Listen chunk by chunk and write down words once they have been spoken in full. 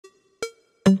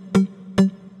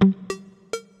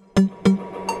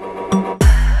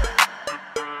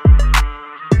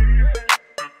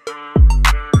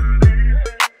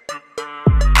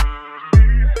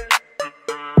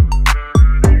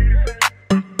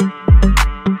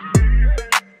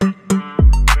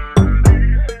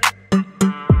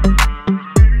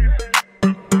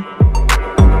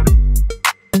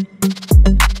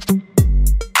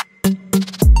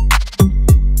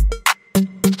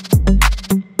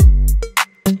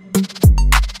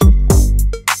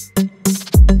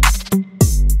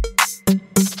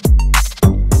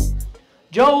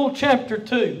chapter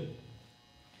 2.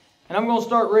 And I'm going to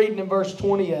start reading in verse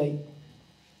 28.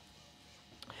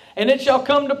 And it shall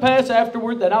come to pass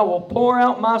afterward that I will pour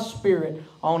out my Spirit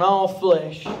on all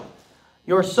flesh.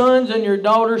 Your sons and your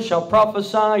daughters shall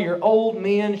prophesy, your old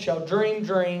men shall dream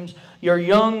dreams, your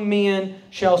young men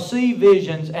shall see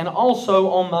visions, and also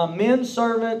on my men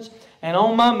servants and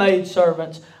on my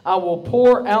maidservants I will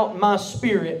pour out my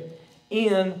Spirit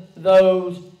in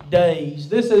those days.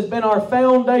 This has been our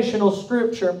foundational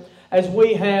scripture as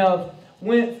we have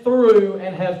went through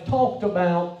and have talked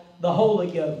about the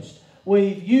Holy Ghost.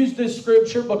 We've used this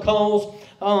scripture because,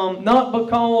 not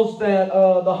because that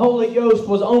the Holy Ghost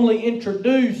was only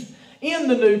introduced in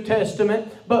the New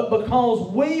Testament, but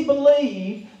because we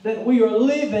believe that we are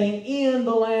living in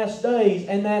the last days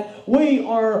and that we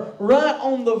are right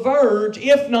on the verge,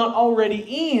 if not already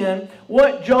in,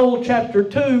 what Joel chapter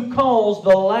 2 calls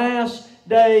the last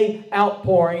day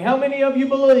outpouring. How many of you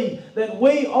believe that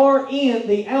we are in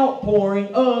the outpouring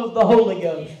of the Holy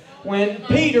Ghost? When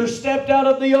Peter stepped out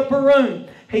of the upper room,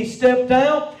 he stepped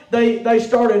out, they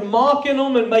started mocking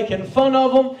him and making fun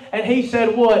of him, and he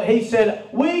said what? He said,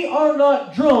 "We are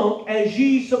not drunk as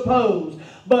ye suppose,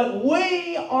 but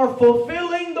we are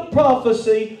fulfilling the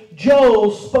prophecy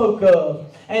Joel spoke of."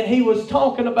 And he was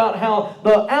talking about how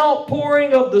the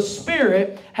outpouring of the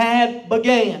Spirit had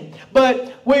began.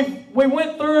 But we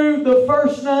went through the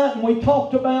first night and we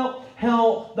talked about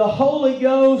how the Holy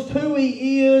Ghost, who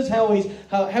He is, how He's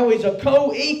a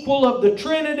co-equal of the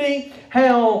Trinity,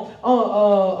 how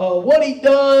what He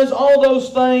does, all those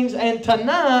things. And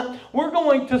tonight we're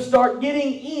going to start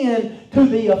getting into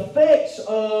the effects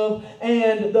of,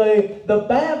 and the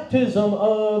baptism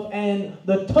of, and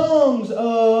the tongues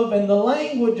of, and the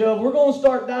language of. We're going to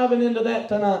start diving into that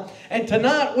tonight. And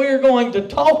tonight we're going to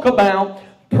talk about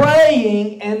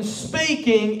praying and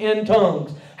speaking in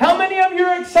tongues. How many of you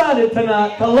are excited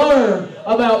tonight to learn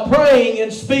about praying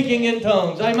and speaking in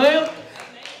tongues? Amen?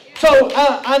 So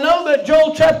I know that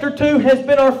Joel chapter 2 has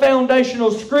been our foundational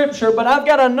scripture, but I've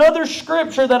got another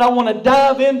scripture that I want to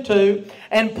dive into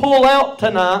and pull out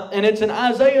tonight, and it's in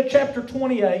Isaiah chapter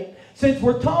 28. Since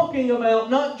we're talking about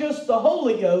not just the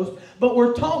Holy Ghost, but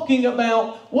we're talking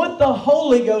about what the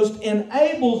Holy Ghost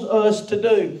enables us to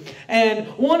do. And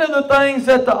one of the things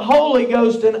that the Holy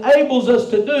Ghost enables us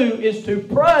to do is to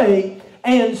pray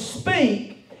and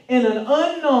speak in an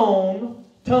unknown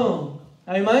tongue.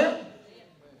 Amen?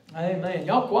 Amen.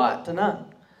 Y'all quiet tonight.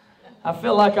 I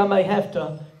feel like I may have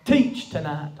to teach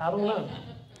tonight. I don't know.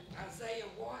 Isaiah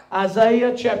what?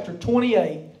 Isaiah chapter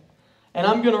 28. And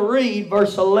I'm going to read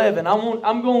verse 11.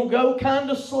 I'm going to go kind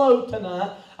of slow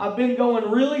tonight. I've been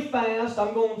going really fast.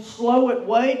 I'm going to slow it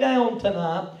way down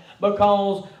tonight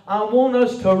because I want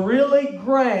us to really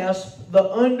grasp the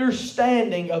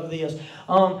understanding of this.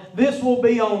 This will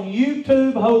be on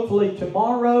YouTube hopefully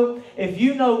tomorrow. If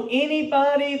you know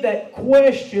anybody that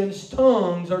questions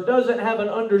tongues or doesn't have an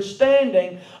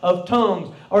understanding of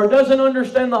tongues or doesn't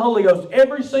understand the Holy Ghost,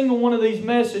 every single one of these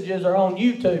messages are on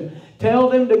YouTube. Tell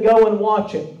them to go and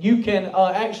watch it. You can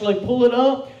actually pull it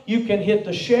up. You can hit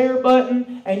the share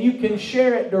button and you can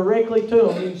share it directly to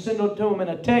them. You can send it to them in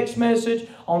a text message,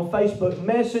 on Facebook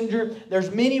Messenger. There's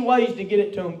many ways to get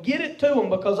it to them. Get it to them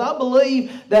because I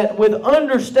believe that with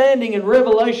understanding and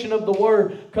revelation of the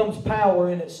Word comes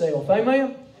power in itself.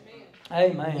 Amen?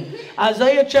 Amen. Amen.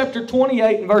 Isaiah chapter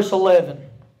 28 and verse 11.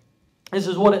 This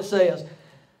is what it says.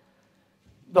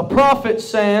 The prophet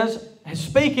says,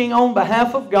 speaking on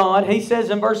behalf of God, he says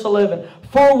in verse 11,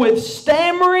 "For with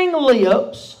stammering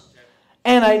lips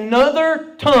and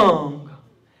another tongue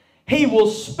he will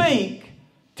speak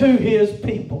to his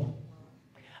people."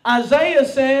 Isaiah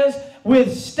says,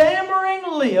 with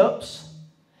stammering lips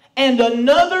and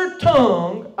another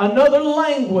tongue, another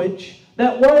language.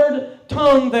 That word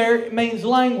tongue there means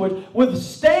language. With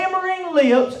stammering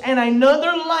lips and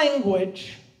another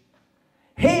language,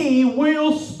 he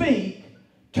will speak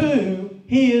to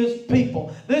his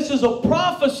people. This is a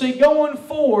prophecy going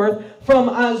forth from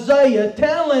Isaiah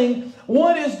telling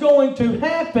what is going to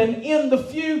happen in the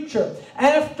future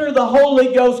after the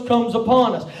Holy Ghost comes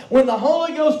upon us. When the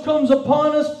Holy Ghost comes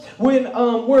upon us, when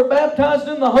we're baptized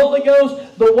in the Holy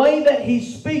Ghost, the way that He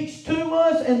speaks to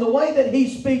us and the way that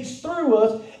He speaks through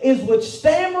us is with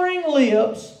stammering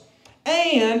lips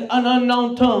and an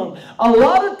unknown tongue. A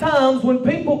lot of times when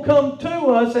people come to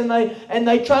us and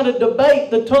they try to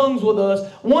debate the tongues with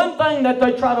us, one thing that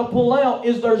they try to pull out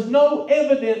is there's no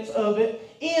evidence of it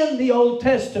in the Old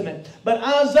Testament. But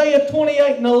Isaiah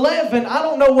 28 and 11, I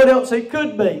don't know what else it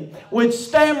could be. With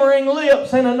stammering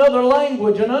lips and another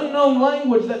language, an unknown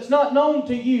language that's not known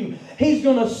to you. He's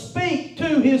going to speak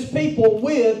to His people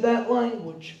with that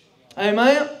language.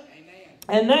 Amen?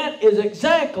 And that is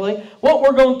exactly what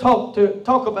we're going to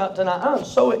talk about tonight. I'm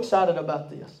so excited about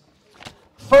this.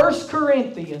 1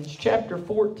 Corinthians chapter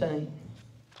 14.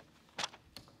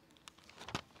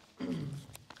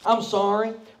 I'm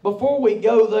sorry. Before we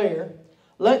go there,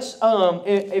 let's,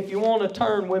 if you want to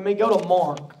turn with me, go to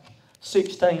Mark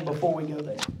 16 before we go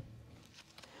there.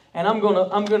 And I'm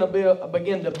gonna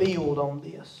begin to build on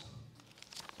this.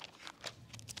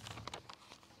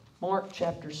 Mark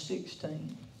chapter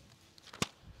 16.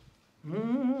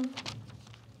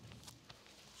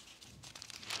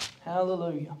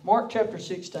 Hallelujah. Mark chapter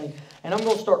 16. And I'm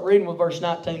going to start reading with verse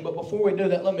 19. But before we do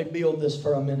that, let me build this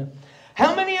for a minute.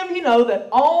 How many of you know that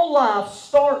all life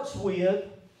starts with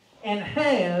and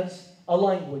has a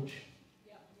language?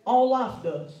 All life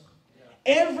does.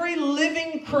 Every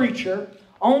living creature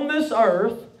on this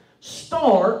earth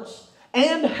starts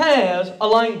and has a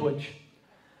language.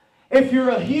 If you're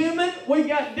a human, we've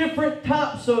got different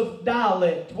types of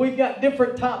dialect. We've got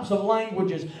different types of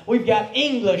languages. We've got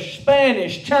English,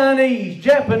 Spanish, Chinese,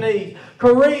 Japanese,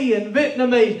 Korean,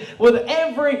 Vietnamese. With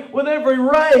every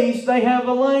race, they have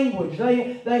a language.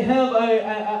 They have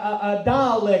a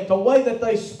dialect, a way that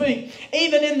they speak.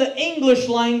 Even in the English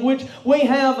language, we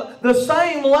have the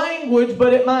same language,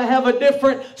 but it might have a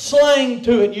different slang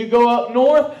to it. You go up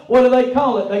north, what do they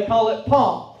call it? They call it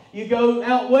pop. You go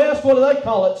out west, what do they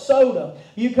call it? Soda.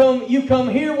 You come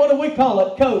here, what do we call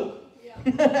it? Coke.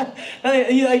 Yeah.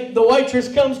 The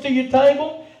waitress comes to your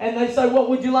table and they say, "What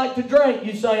would you like to drink?"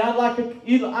 You say, I'd like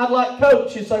Coke."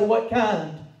 She say, "What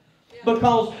kind?" Yeah.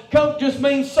 Because Coke just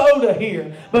means soda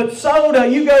here. But soda,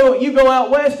 you go out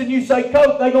west and you say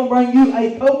Coke, they're going to bring you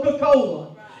a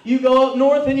Coca-Cola. You go up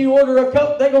north and you order a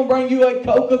Coke, they're going to bring you a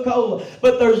Coca-Cola.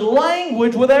 But there's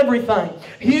language with everything.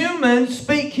 Humans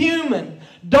speak human.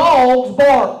 Dogs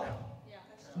bark.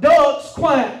 Ducks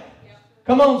quack.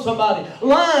 Come on, somebody.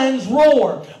 Lions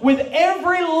roar. With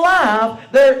every life,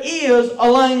 there is a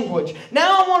language.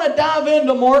 Now I want to dive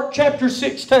into Mark chapter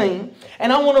 16,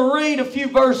 and I want to read a few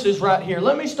verses right here.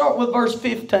 Let me start with verse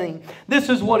 15. This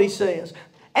is what he says.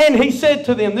 And he said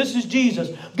to them, this is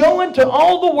Jesus, "Go into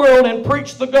all the world and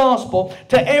preach the gospel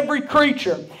to every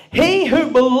creature. He who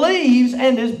believes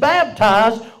and is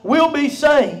baptized will be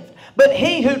saved. But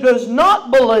he who does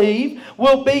not believe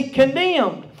will be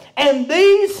condemned. And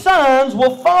these signs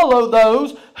will follow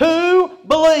those who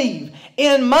believe.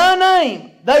 In my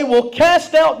name they will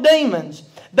cast out demons.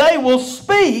 They will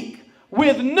speak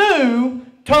with new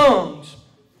tongues."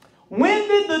 When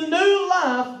did the new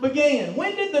life begin?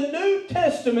 When did the New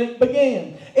Testament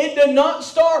begin? It did not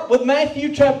start with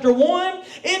Matthew chapter 1.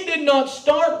 It did not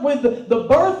start with the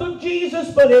birth of Jesus,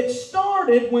 but it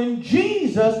started when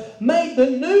Jesus made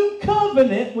the new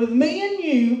covenant with me and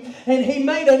you, and He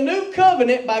made a new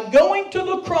covenant by going to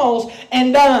the cross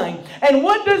and dying. And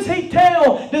what does He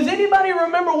tell? Does anybody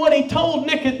remember what He told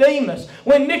Nicodemus?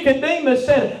 When Nicodemus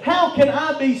said, "How can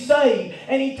I be saved?"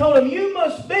 And He told him, "You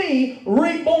must be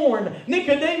reborn."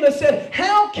 Nicodemus said,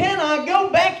 "How can I go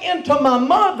back into my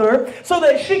mother so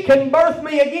that she can birth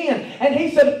me again?" And he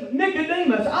said,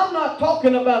 "Nicodemus, I'm not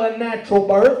talking about a natural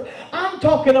birth. I'm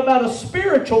talking about a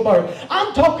spiritual birth.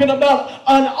 I'm talking about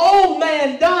an old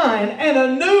man dying and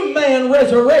a new man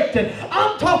resurrected.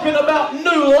 I'm talking about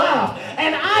new life."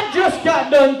 And I just got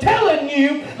done telling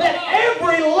you that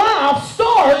every life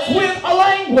starts with a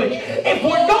language. If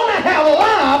we're going to have a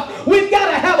life, we've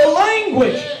got to have a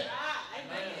language.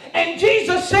 And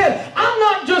Jesus said, "I'm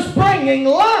not just bringing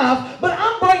life, but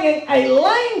I'm bringing a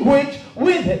language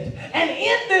with it. And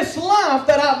in this life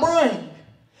that I bring,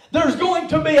 there's going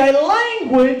to be a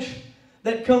language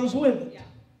that comes with it."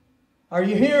 Are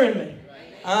you hearing me?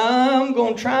 I'm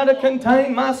going to try to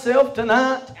contain myself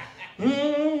tonight.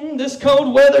 This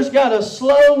cold weather's got us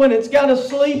slow and it's got us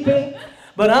sleepy.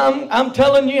 But I'm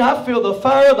telling you, I feel the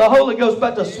fire of the Holy Ghost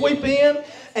about to sweep in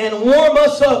and warm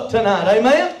us up tonight.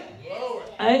 Amen?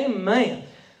 Amen.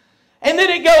 And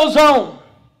then it goes on.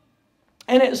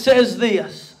 And it says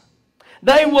this: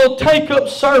 "They will take up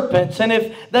serpents, and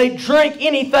if they drink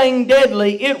anything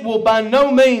deadly, it will by no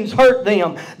means hurt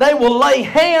them. They will lay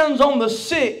hands on the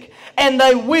sick, and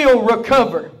they will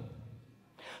recover."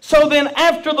 So then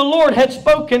after the Lord had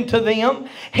spoken to them,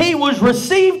 He was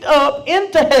received up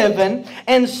into heaven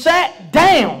and sat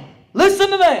down. Listen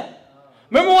to that.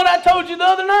 Remember what I told you the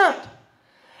other night?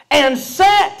 And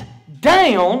sat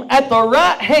down at the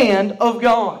right hand of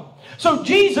God. So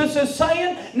Jesus is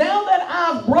saying, now that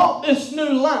I've brought this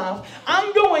new life,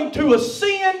 I'm going to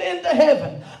ascend into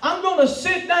heaven. I'm going to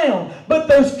sit down. But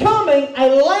there's coming a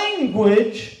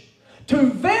language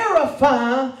to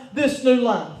verify this new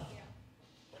life.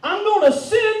 I'm going to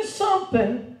send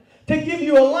something to give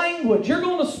you a language. You're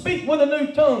going to speak with a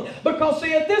new tongue. Because,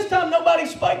 see, at this time, nobody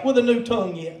spake with a new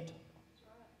tongue yet.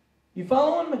 You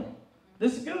following me?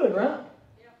 This is good, right?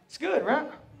 It's good, right?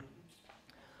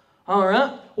 All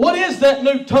right. What is that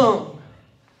new tongue?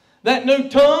 That new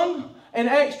tongue, in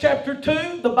Acts chapter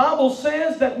 2, the Bible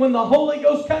says that when the Holy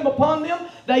Ghost came upon them,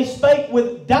 they spake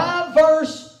with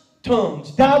diverse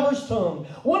tongues. Diverse tongue.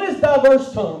 What is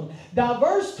diverse tongue?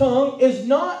 Diverse tongue is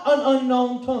not an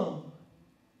unknown tongue.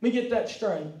 Let me get that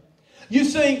straight. You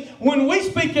see, when we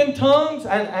speak in tongues,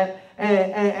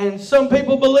 and some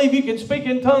people believe you can speak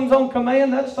in tongues on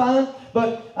command, that's fine.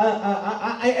 But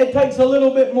it takes a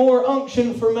little bit more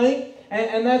unction for me.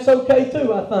 And that's okay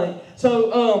too, I think.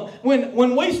 So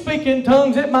when we speak in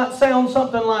tongues, it might sound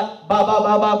something like ba ba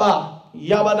ba ba ba,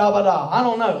 yabba da ba da. I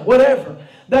don't know, whatever.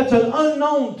 That's an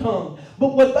unknown tongue.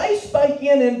 But what they spake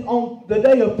in on the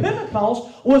day of Pentecost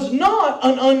was not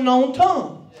an unknown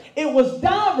tongue. It was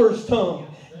diverse tongue.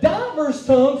 Diverse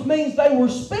tongues means they were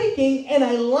speaking in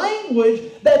a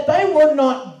language that they were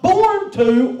not born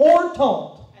to or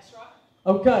taught. That's right.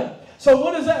 Okay. So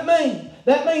what does that mean?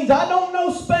 That means I don't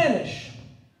know Spanish,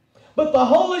 but the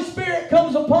Holy Spirit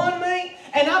comes upon me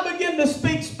and I begin to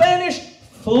speak Spanish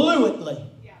fluently.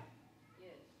 Yeah.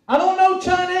 I don't know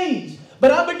Chinese,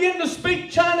 but I begin to speak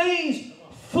Chinese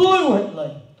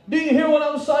fluently. Do you hear what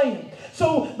I'm saying?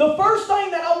 So the first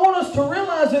thing that I want us to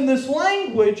realize in this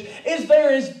language is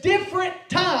there is different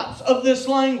types of this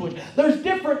language. There's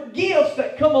different gifts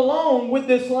that come along with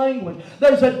this language.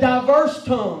 There's a diverse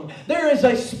tongue. There is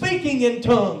a speaking in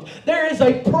tongues. There is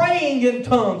a praying in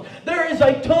tongues. There is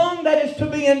a tongue that is to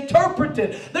be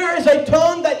interpreted. There is a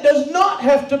tongue that does not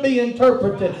have to be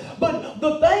interpreted. But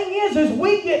the thing is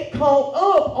we get caught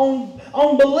up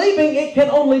on believing it can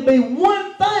only be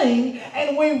one thing,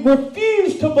 and we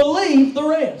refuse to believe the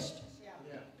rest.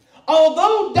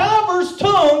 Although diverse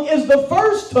tongue is the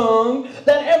first tongue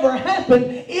that ever happened,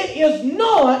 it is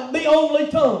not the only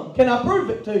tongue. Can I prove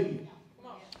it to you?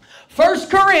 1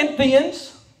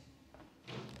 Corinthians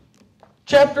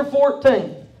chapter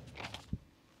 14.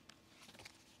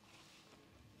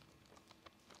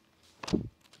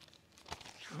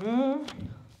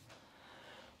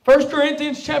 First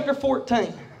Corinthians chapter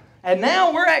 14. And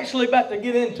now we're actually about to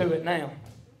get into it now.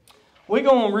 We're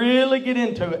going to really get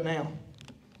into it now.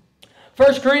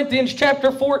 1 Corinthians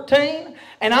chapter 14,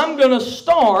 and I'm going to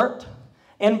start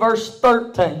in verse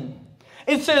 13.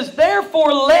 It says,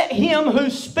 "Therefore let him who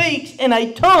speaks in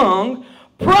a tongue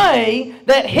pray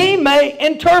that he may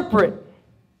interpret.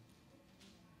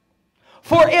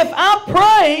 For if I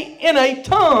pray in a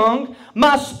tongue,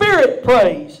 my spirit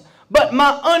prays, but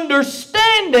my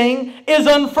understanding is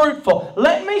unfruitful."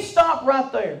 Let me stop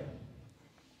right there.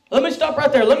 Let me stop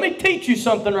right there. Let me teach you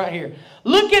something right here.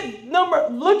 Look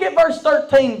at verse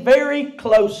 13 very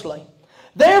closely.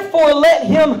 "Therefore let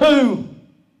him who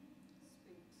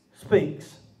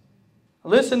speaks."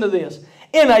 Listen to this.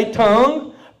 "In a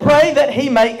tongue pray that he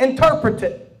may interpret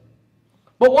it."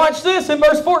 But watch this in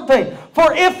verse 14.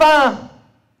 "For if I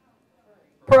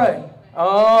pray."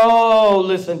 Oh,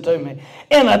 listen to me.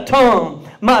 "In a tongue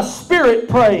my spirit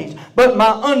prays, but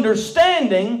my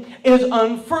understanding is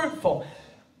unfruitful."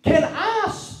 Can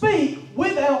I speak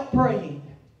without praying?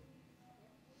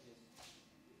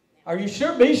 Are you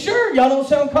sure? Be sure. Y'all don't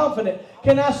sound confident.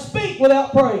 Can I speak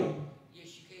without praying? Yes,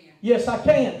 you can. Yes, I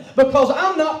can. Because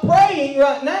I'm not praying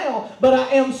right now, but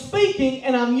I am speaking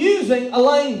and I'm using a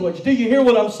language. Do you hear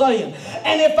what I'm saying?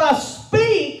 And if I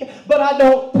speak, but I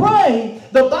don't pray,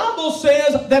 the Bible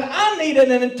says that I need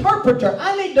an interpreter.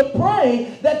 I need to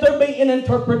pray that there be an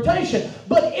interpretation.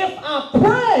 But if I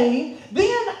pray,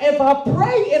 then if I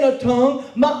pray in a tongue,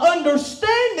 my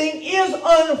understanding is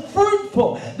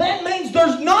unfruitful. That means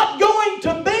there's not going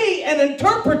to be an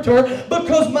interpreter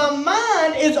because my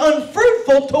mind is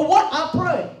unfruitful to what I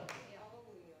pray.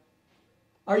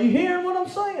 Are you hearing what I'm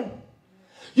saying?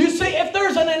 You see, if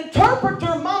there's an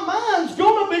interpreter, my mind's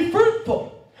going to be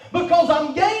fruitful because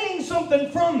I'm gaining something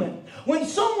from it. When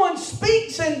someone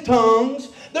speaks in tongues,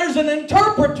 there's an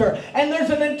interpreter, and there's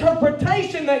an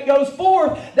interpretation that goes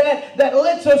forth that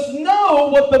lets us know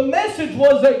what the message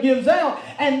was that gives out,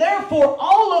 and therefore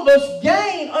all of us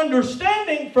gain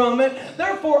understanding from it.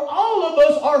 Therefore all of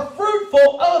us are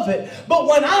fruitful of it. But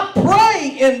when I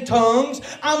pray in tongues,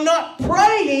 I'm not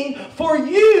praying for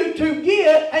you to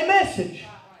get a message.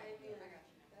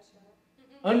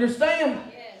 Understand?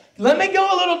 Let me go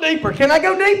a little deeper. Can I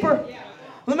go deeper?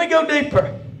 Let me go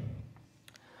deeper.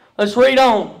 Let's read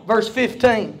on. Verse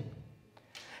 15.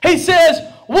 He says,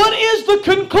 "What is the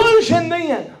conclusion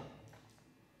then?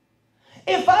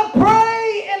 If I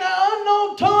pray in an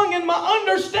unknown tongue and my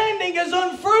understanding is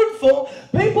unfruitful,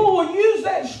 unfruitful, people will use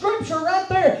that scripture right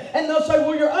there and they'll say,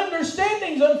 well, your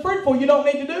understanding's unfruitful. You don't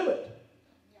need to do it.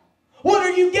 What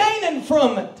are you gaining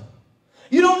from it?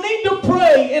 You don't need to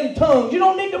pray in tongues. You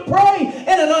don't need to pray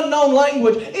in an unknown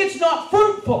language. It's not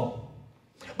fruitful.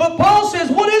 But Paul says,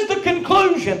 what is the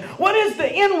conclusion? What is the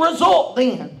end result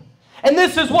then? And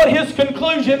this is what his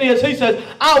conclusion is. He says,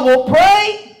 I will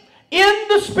pray in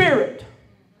the Spirit,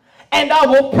 and I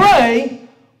will pray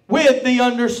with the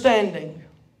understanding.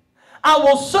 I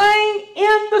will sing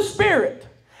in the Spirit,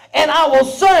 and I will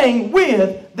sing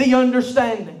with the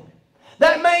understanding.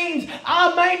 That means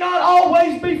I may not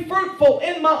always be fruitful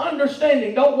in my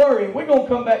understanding. Don't worry, we're going to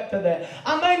come back to that.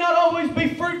 I may not always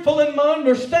be fruitful in my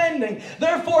understanding.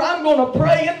 Therefore, I'm going to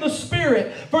pray in the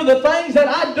Spirit for the things that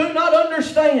I do not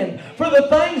understand, for the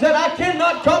things that I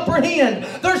cannot comprehend.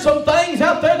 There's some things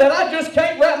out there that I just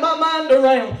can't wrap my mind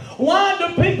around. Why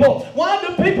do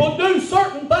people do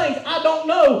certain things? I don't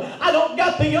know. I don't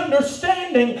got the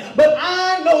understanding, but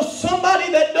I know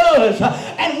somebody that does.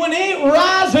 And when it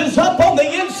rises up on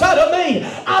the inside of me,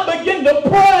 I begin to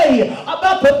pray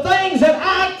about the things that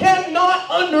I cannot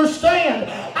understand.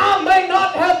 I may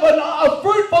not have a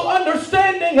fruitful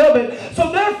understanding of it.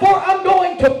 So therefore, I'm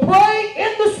going to pray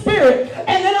in the Spirit,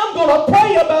 and then I'm going to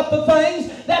pray about the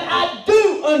things that I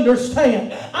do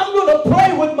understand. I'm going to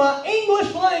pray with my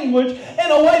English language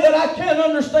in a way that I can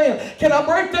understand. Can I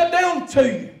break that down to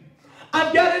you?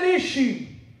 I've got an issue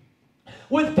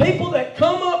with people that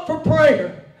come up for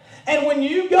prayer, and when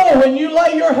you go and you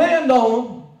lay your hand on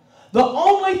them, the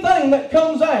only thing that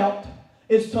comes out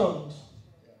is tongues.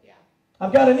 Yeah.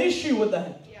 I've got an issue with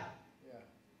that. Yeah.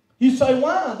 You say,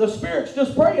 why? The Spirit's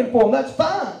just praying for them. That's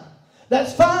fine.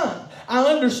 That's fine. I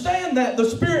understand that. The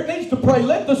Spirit needs to pray.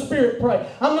 Let the Spirit pray.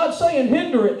 I'm not saying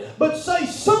hinder it, but say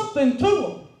something to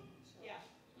them. Yeah.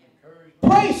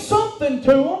 Pray something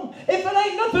to them. If it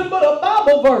ain't nothing but a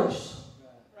Bible verse,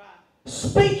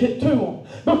 speak it to them,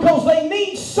 because they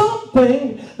need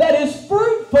something that is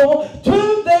fruitful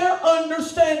to their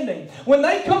understanding. When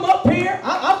they come up here,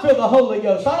 I feel the Holy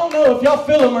Ghost. I don't know if y'all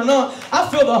feel Him or not. I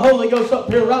feel the Holy Ghost up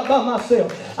here right by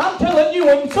myself. I'm telling you,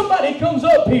 when somebody comes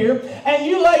up here and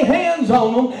you lay hands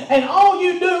on them and all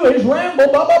you do is ramble,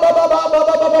 blah, blah, blah, blah, blah, blah,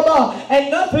 blah, blah, blah, and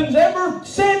nothing's ever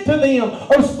said to them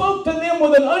or spoke to them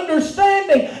with an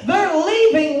understanding, they're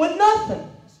leaving with nothing.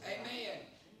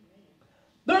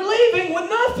 They're leaving with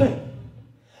nothing.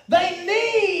 They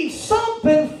need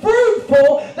something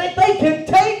fruitful that they can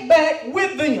take back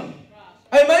with them.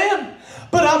 Amen?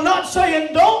 But I'm not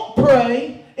saying don't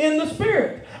pray in the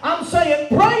Spirit. I'm saying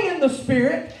pray in the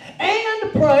Spirit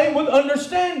and pray with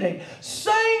understanding.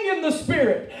 Sing in the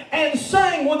Spirit and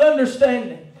sing with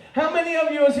understanding. How many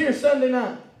of you was here Sunday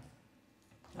night?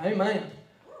 Amen.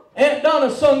 Aunt Donna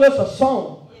sung us a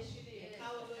song.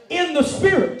 In the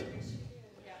Spirit.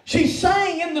 She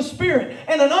sang in the Spirit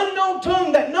in an unknown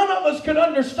tongue that none of us could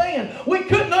understand. We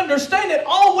couldn't understand it.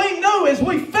 All we know is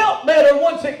we felt better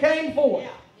once it came forth.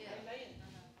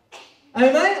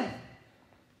 Amen?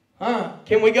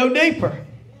 Can we go deeper?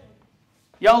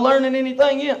 Y'all learning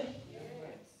anything yet?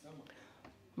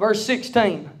 Verse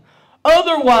 16.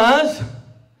 Otherwise,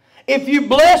 if you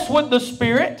bless with the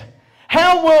Spirit,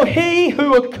 how will he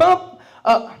who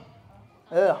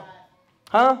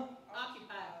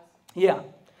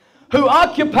who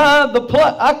occupies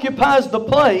the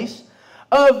place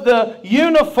of the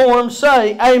uniform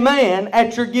say amen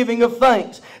at your giving of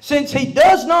thanks, since he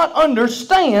does not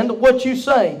understand what you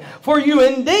say? For you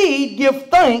indeed give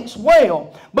thanks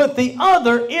well, but the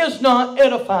other is not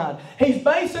edified. He's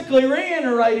basically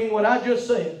reiterating what I just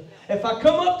said. If I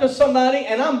come up to somebody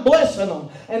and I'm blessing them,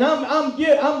 and I'm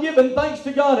giving thanks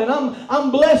to God, and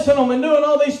I'm blessing them and doing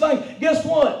all these things, guess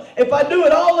what? If I do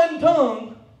it all in tongue,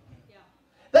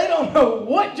 they don't know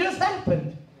what just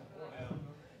happened.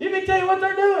 Let me tell you what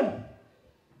they're doing.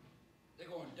 They're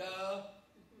going, duh.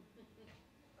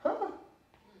 Huh?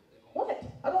 What?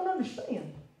 I don't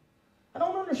understand. I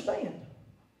don't understand.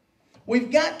 We've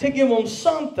got to give them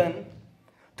something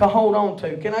to hold on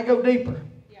to. Can I go deeper?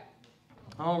 Yeah.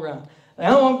 All right.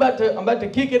 Now I'm about to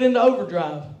kick it into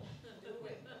overdrive.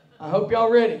 I hope y'all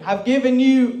ready. I've given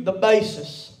you the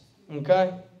basis.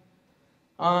 Okay?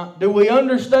 Do we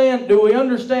understand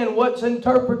what's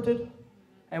interpreted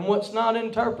and what's not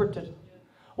interpreted?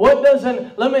 What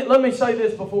doesn't? Let me say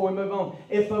this before we move on.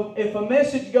 If a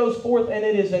message goes forth and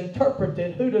it is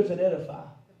interpreted, who does it edify?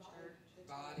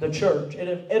 The church.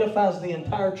 It edifies the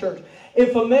entire church.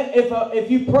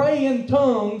 If you pray in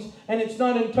tongues and it's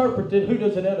not interpreted, who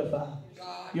does it edify?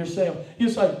 God. Yourself. You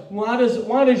say, why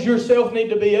does yourself need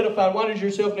to be edified? Why does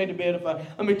yourself need to be edified?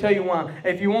 Let me tell you why.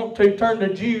 If you want to, turn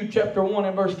to Jude chapter 1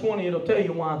 and verse 20. It'll tell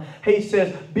you why. He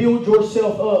says, build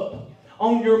yourself up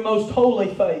on your most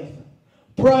holy faith,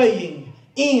 praying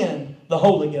in the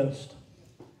Holy Ghost.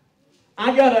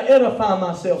 I got to edify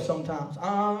myself sometimes.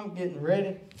 I'm getting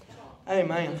ready.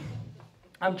 Amen.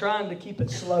 I'm trying to keep it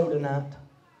slow tonight,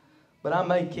 but I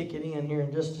may kick it in here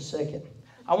in just a second.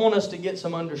 I want us to get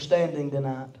some understanding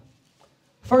tonight.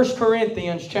 1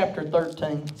 Corinthians chapter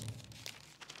 13.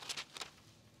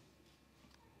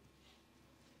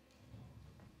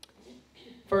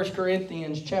 First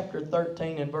Corinthians chapter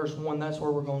 13 and verse 1, that's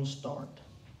where we're going to start.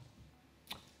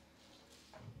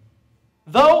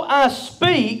 Though I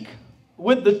speak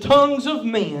with the tongues of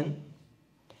men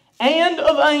and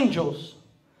of angels,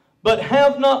 but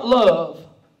have not love,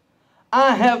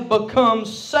 I have become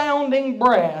sounding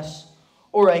brass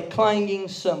or a clanging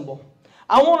cymbal.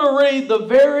 I want to read the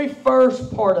very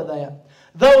first part of that.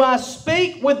 Though I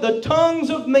speak with the tongues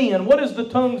of men. What is the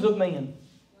tongues of men?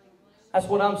 That's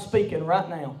what I'm speaking right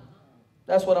now.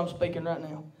 That's what I'm speaking right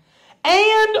now.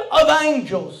 And of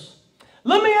angels.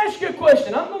 Let me ask you a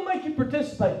question. I'm going to make you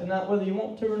participate tonight whether you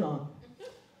want to or not.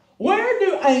 Where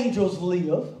do angels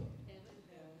live?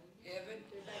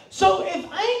 So if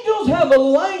angels have a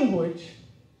language,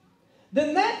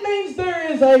 then that means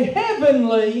there is a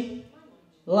heavenly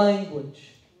language.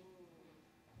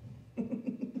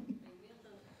 And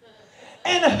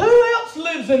who else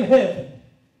lives in heaven?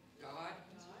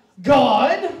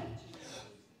 God.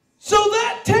 So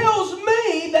that tells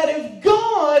me that if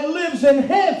God lives in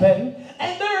heaven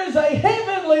and there is a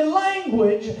heavenly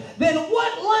language, then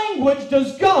what language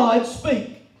does God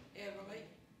speak?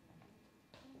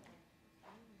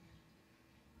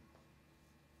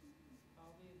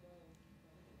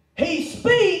 He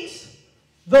speaks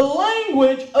the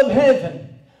language of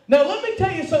heaven. Now let me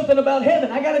tell you something about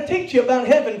heaven. I got to teach you about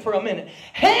heaven for a minute.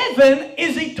 Heaven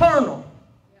is eternal.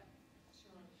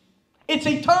 It's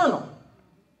eternal.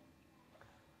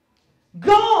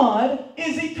 God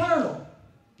is eternal.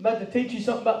 I'm about to teach you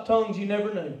something about tongues you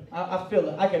never knew. I feel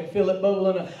it. I can feel it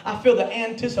bubbling up. I feel the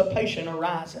anticipation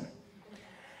arising.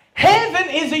 Heaven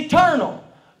is eternal.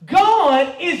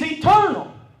 God is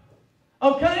eternal.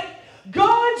 Okay?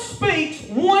 God speaks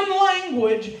one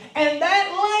language, and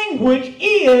that language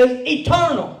is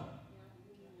eternal.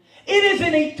 It is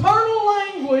an eternal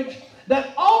language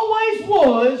that always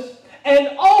was and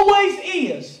always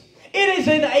is. It is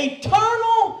an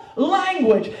eternal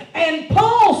language. And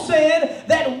Paul said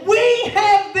that we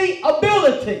have the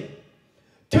ability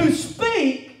to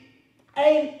speak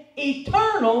an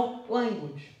eternal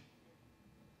language.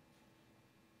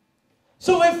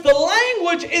 So if the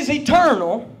language is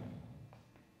eternal,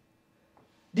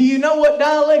 do you know what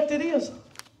dialect it is?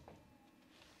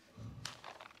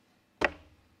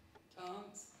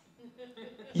 Tongues.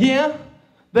 Yeah.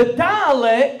 The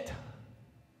dialect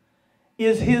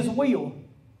is His will.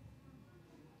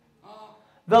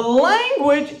 The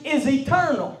language is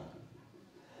eternal.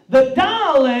 The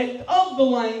dialect of the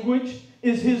language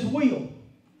is His will.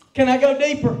 Can I go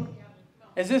deeper?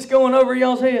 Is this going over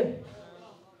y'all's head?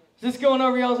 Is this going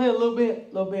over y'all's head a little bit?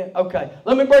 A little bit? Okay.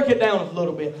 Let me break it down a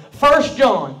little bit. 1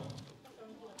 John.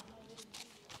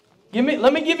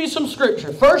 Let me give you some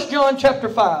scripture. 1 John chapter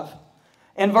 5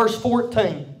 and verse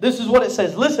 14. This is what it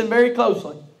says. Listen very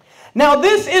closely. Now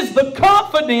this is the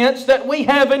confidence that we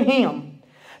have in Him,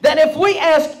 that if we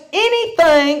ask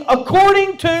anything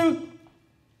according to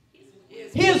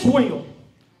His will.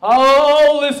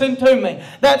 Oh, listen to me.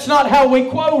 That's not how we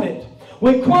quote it.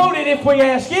 We quote it if we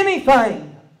ask anything.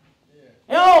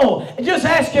 No, just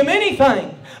ask Him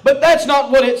anything. But that's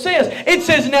not what it says. It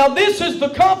says, now this is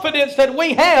the confidence that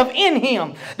we have in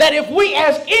Him, that if we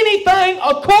ask anything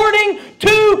according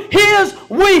to His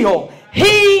will,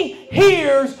 He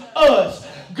hears us.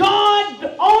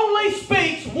 God only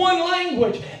speaks one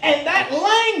language, and that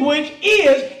language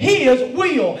is His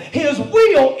will. His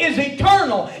will is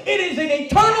eternal. It is an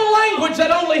eternal language that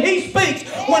only He speaks.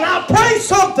 When I pray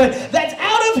something that's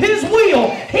out of His will,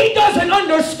 He doesn't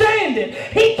understand it.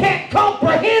 He can't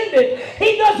comprehend it.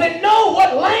 He doesn't know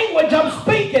what language I'm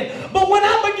speaking. But when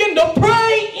I begin to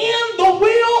pray in the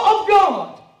will of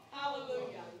God,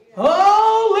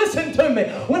 oh, listen to me.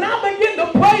 When I begin to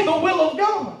pray the will of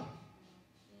God,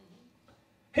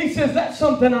 He says, that's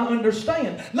something I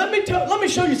understand. Let me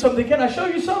show you something. Can I show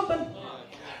you something?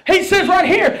 He says right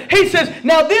here, He says,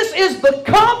 now this is the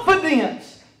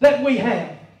confidence that we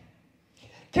have.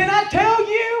 Can I tell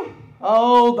you?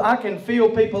 Oh, I can feel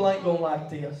people ain't going to like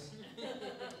this.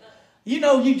 You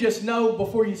know, you just know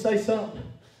before you say something.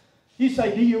 You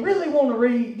say, do you really want to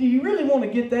read? Do you really want to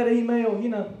get that email? You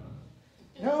know,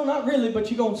 no, not really, but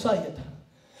you're going to say it.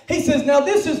 He says, now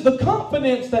this is the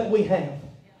confidence that we have.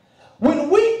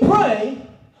 When we pray,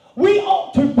 we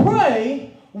ought to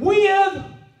pray with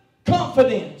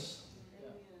confidence.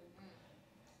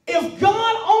 If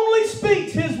God only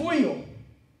speaks His will,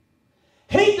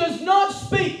 He does not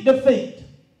speak defeat.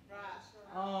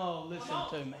 Oh, listen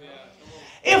to me.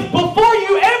 If before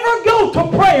you ever go to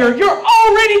prayer, you're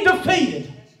already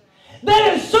defeated,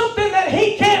 that is something that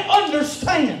He can't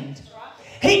understand.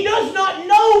 He does not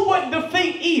know what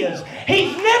defeat is.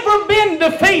 He's never been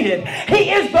defeated. He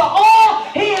is the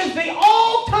all-time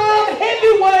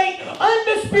heavyweight,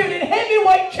 undisputed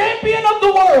heavyweight champion of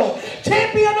the world,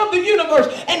 champion of the universe,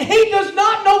 and He does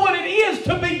not know what it is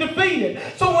to be defeated.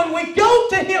 So when we go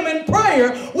to Him in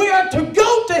prayer, we are to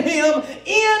go to Him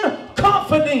in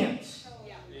confidence.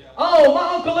 Oh,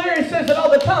 my Uncle Larry says it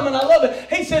all the time, and I love it.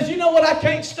 He says, you know what I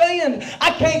can't stand? I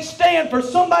can't stand for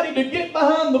somebody to get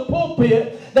behind the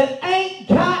pulpit that ain't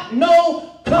got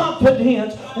no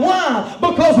confidence. Why?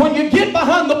 Because when you get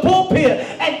behind the pulpit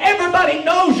and everybody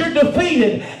knows you're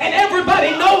defeated and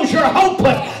everybody knows you're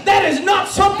hopeless, that is not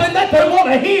something that they want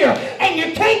to hear. And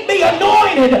you can't be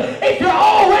anointed if you're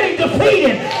already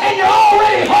defeated and you're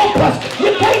already hopeless.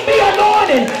 You can't be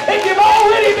anointed if you've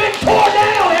already been torn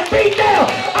down and beat down.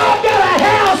 I've got a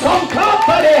house on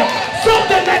confidence,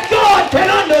 something that God can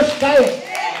understand.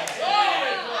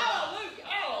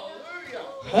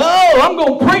 Oh, I'm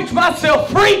going to preach myself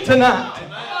free tonight.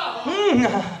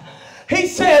 He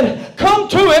said, come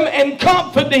to Him in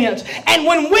confidence. And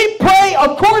when we pray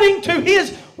according to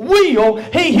His will,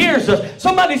 He hears us.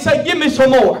 Somebody say, give me some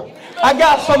more. I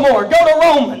got some more. Go to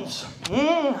Romans.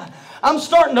 I'm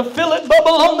starting to feel it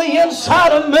bubble on the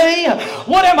inside of me.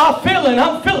 What am I feeling?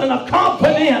 I'm feeling a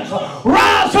confidence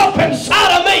rise up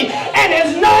inside of me. And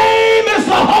His name is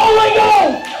the Holy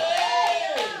Ghost.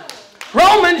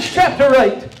 Romans chapter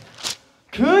 8.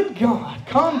 Good God.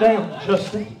 Calm down,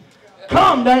 Justin.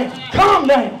 Calm down. Calm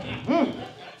down.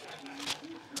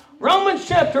 Romans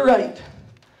chapter 8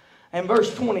 and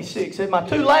verse 26. Am I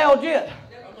too loud yet?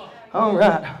 All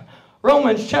right.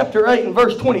 Romans chapter 8 and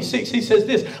verse 26. He says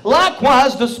this.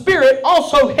 Likewise, the Spirit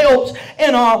also helps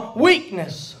in our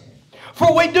weakness.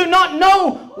 For we do not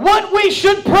know what we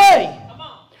should pray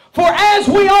for as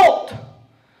we ought.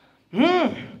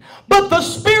 But the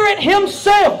Spirit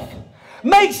Himself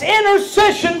makes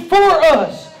intercession for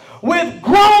us with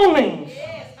groanings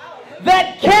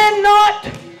that cannot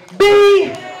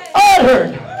be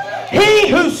uttered. He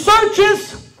who searches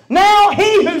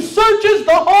the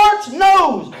hearts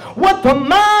knows what the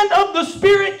mind of the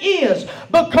Spirit is,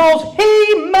 because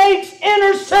He makes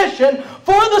intercession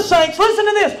for the saints. Listen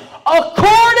to this.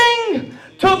 According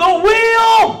to the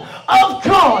will of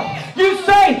God. You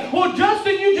say, well,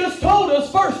 Justin, you just told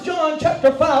us 1 John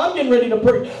chapter 5. I'm getting ready to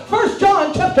preach. 1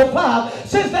 John chapter 5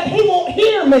 says that He won't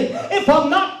hear me if I'm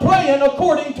not praying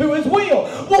according to His will.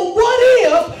 Well, what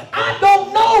if I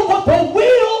don't know what the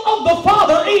will of the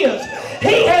Father is?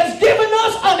 He has given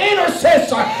us an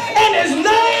intercessor, and His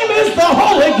name is the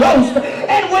Holy Ghost.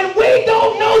 And when we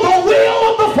don't know the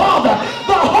will of the Father,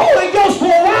 the Holy Ghost will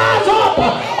rise up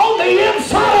on the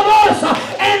inside of us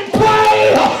and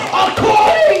pray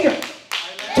according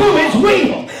to His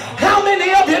will. How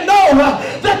many of you know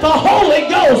that the Holy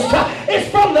Ghost is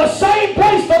from the same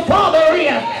place the Father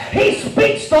is? He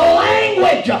speaks the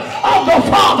language of the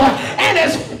Father, and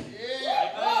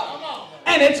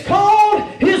it's called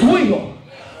His will.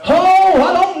 Oh,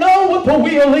 I don't know what the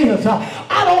will is.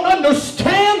 I don't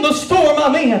understand the storm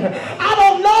I'm in. I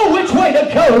don't know which way to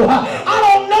go. I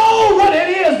don't know what it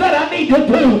is that I need to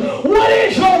do. What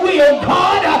is your will,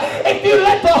 God? If you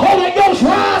let the Holy Ghost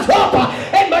rise up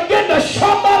and begin to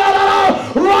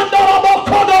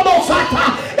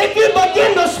if you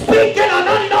begin to speak in an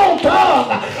unknown tongue,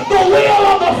 the will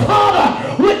of the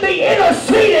Father will be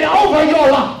interceded over your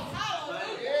life.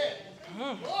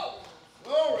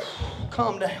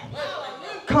 Calm down.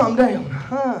 Calm down.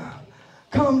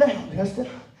 Calm down, Justin.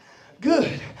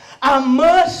 Good. I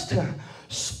must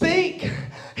speak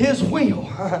His will.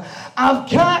 I've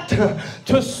got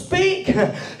to speak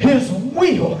His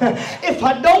will. If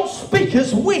I don't speak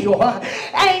His will,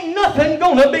 ain't nothing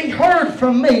going to be heard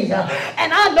from me.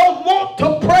 And I don't want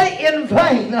to pray in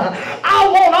vain. I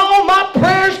want all my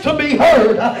prayers to be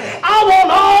heard. I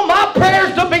want all my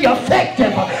prayers to be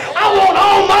effective. I want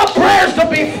all my prayers to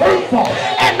be fruitful.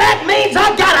 And that means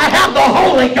I've got to have the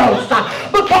Holy Ghost.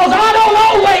 Because I don't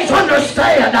always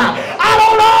understand. I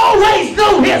don't always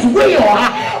know His will.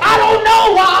 I don't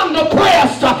know why I'm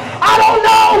depressed. I don't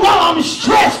know why I'm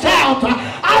stressed out.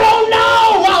 I don't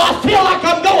know why I feel like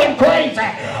I'm going crazy.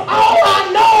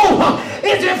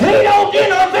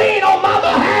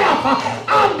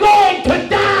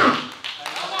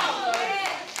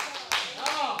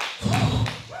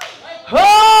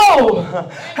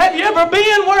 ever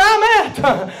been where I'm at?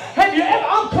 Have you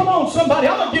ever, come on somebody,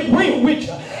 I'm going to get real with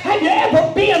you. Have you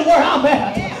ever been where I'm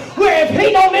at? Where if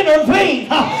He don't intervene,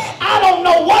 I don't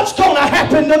know what's going to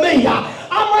happen to me.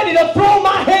 I'm ready to throw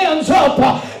my hands up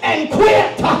and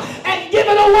quit and give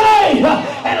it away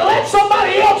and let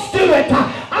somebody else do it.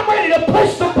 I'm ready to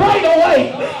push the blade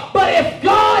away. But if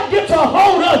God gets a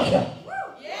hold of you,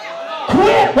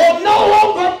 quit will no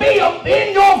longer be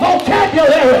in your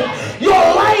vocabulary.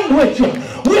 Your language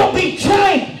will be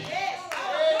changed.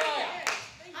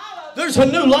 There's a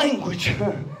new language.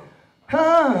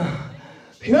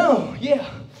 Yeah.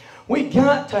 We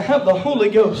got to have the Holy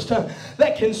Ghost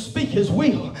that can speak His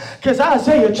will. Because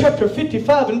Isaiah chapter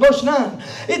 55 and verse 9,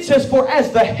 it says, for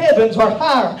as the heavens are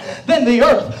higher than the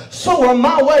earth, so are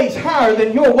my ways higher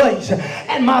than your ways,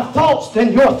 and my thoughts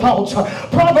than your thoughts.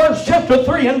 Proverbs chapter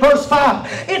 3 and verse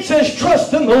 5, it says,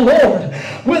 trust in the Lord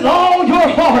with all your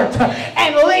heart,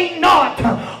 and lean not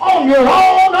on your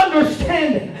own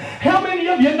understanding. How many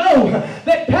of you know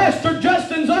that Pastor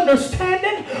Justin's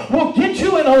understanding will get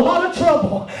you in a lot of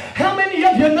trouble? How many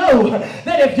of you know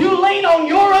that if you lean on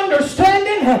your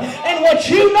understanding and what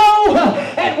you know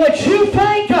and what you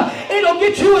think, it'll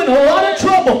get you in a lot of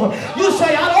trouble? You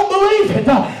say, I don't believe it.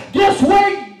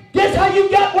 Guess how you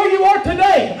got where you are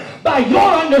today? By your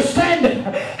understanding.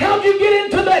 How'd you get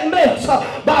into that mess?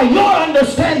 By your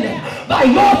understanding, by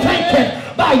your thinking,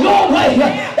 by your way.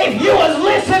 If you was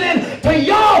listening to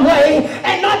Yahweh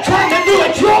and not trying to do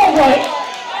it your way.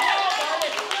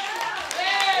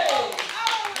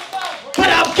 But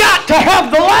I've got to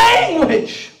have the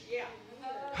language.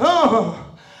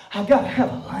 I've got to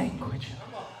have a language.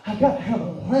 I've got to have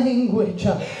a language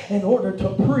in order to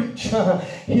preach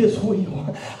His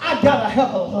will. I've got to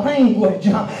have a language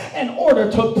in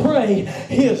order to pray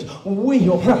His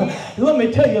will. Let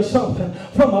me tell you something.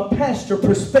 From a pastor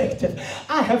perspective,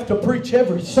 I have to preach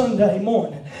every Sunday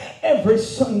morning, every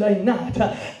Sunday night,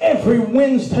 every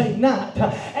Wednesday night.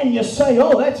 And you say,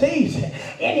 oh, that's easy.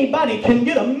 Anybody can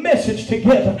get a message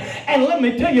together. And let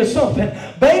me tell you something.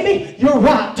 Baby, you're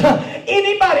right.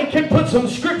 Anybody can put some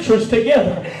scriptures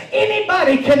together.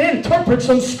 Anybody can interpret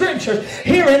some scriptures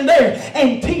here and there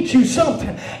and teach you something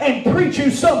and preach you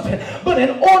something. But in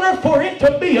order for it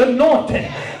to be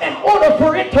anointed, in order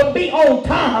for it to be on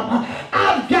time,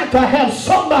 I've got to have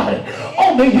somebody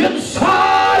on the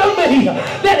inside of me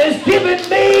that is giving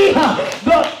me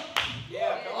the...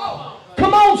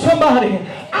 Come on, somebody.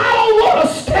 I don't want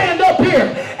to stand up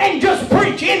here and just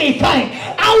preach anything.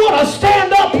 I want to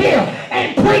stand up here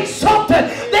and preach something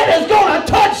that is going to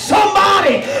touch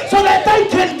somebody so that they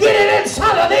can get it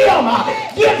inside of them,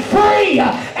 get free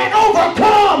and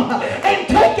overcome and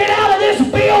take it out of this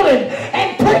building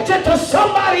and preach it to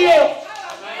somebody else.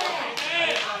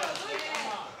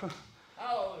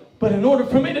 But in order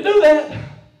for me to do that,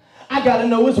 I got to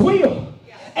know His will.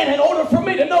 And in order for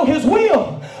me to know His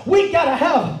will, we got to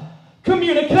have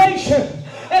communication.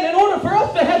 And in order for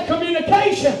us to have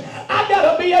communication, I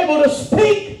got to be able to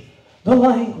speak the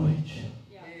language.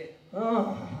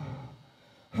 I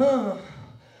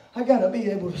got to be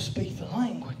able to speak the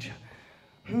language.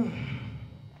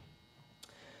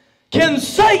 Can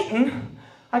Satan,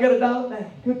 I got to dial it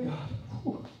down. Good God.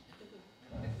 Whew.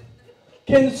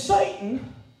 Can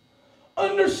Satan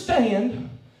understand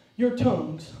your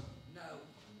tongues? No.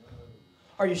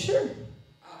 Are you sure?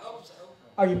 I hope so.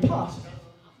 Are you positive?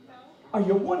 Are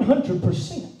you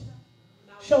 100%?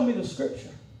 Show me the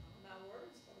scripture.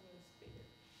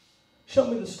 Show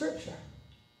me the scripture.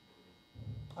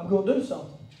 I'm going to do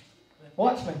something.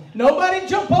 Watch me. Nobody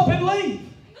jump up and leave.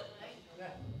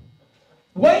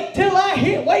 Wait till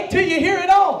you hear it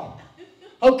all.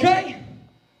 Okay?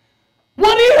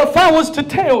 What if I was to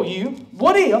tell you,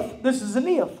 what if, this is an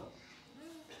if.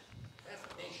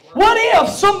 What if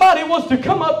somebody was to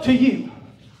come up to you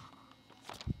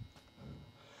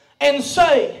and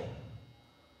say,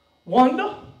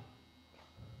 Wanda,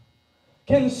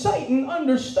 can Satan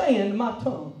understand my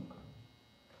tongue?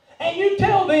 And you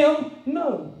tell them,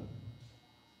 no.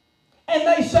 And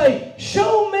they say,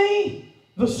 show me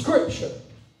the scripture.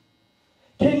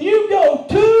 Can you go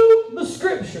to the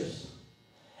scriptures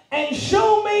and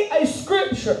show me a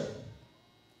scripture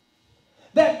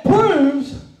that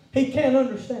proves he can't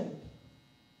understand it?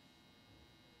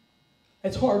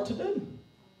 It's hard to do.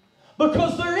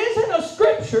 Because there isn't a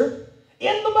scripture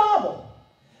in the Bible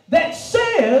that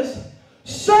says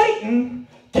Satan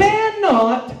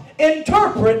cannot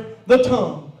interpret the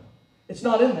tongue. It's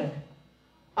not in there.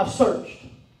 I've searched.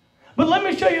 But let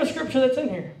me show you a scripture that's in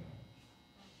here.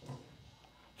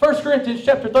 1 Corinthians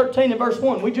chapter 13 and verse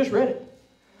 1. We just read it.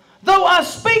 Though I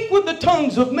speak with the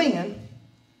tongues of men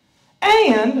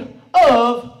and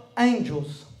of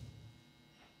angels.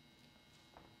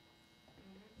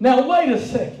 Now wait a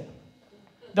second.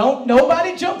 Don't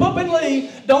nobody jump up and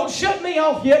leave. Don't shut me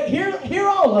off yet. Hear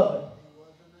all of it.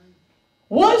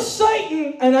 Was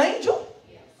Satan an angel?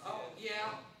 Oh, yeah.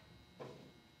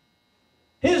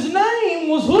 His name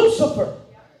was Lucifer.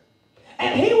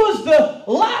 And he was the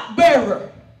light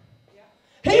bearer.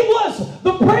 He was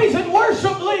the praise and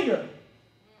worship leader.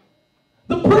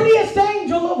 The prettiest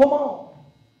angel of them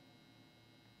all.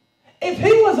 If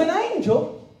he was an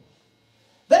angel,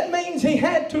 that means he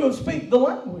had to have speak the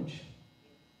language.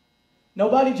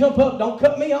 Nobody jump up. Don't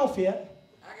cut me off yet.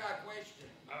 I got a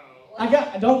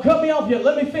question. Don't cut me off yet.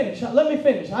 Let me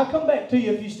finish. I'll come back to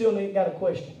you if you still got a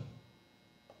question.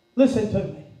 Listen to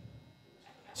me.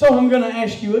 So I'm going to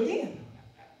ask you again.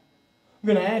 I'm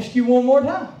going to ask you one more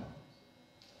time.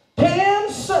 Can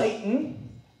Satan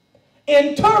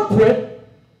interpret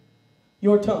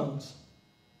your tongues?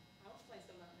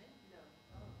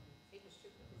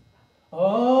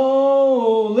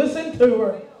 Oh, listen to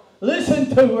her.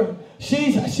 Listen to her.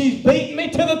 She's beating me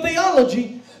to the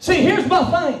theology. See, here's my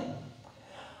thing.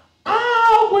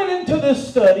 I went into this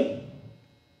study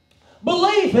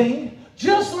believing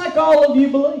just like all of you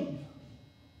believe.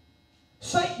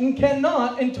 Satan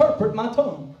cannot interpret my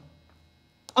tongue.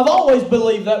 I've always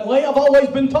believed that way. I've always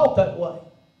been taught that way.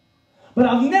 But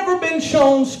I've never been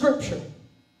shown Scripture.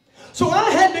 So I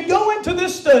had to go into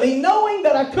this study knowing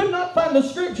that I could not find the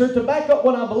Scripture to back up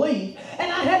what I believe. And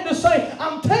I had to say,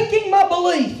 I'm taking my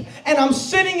belief and I'm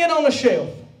sitting it on a shelf.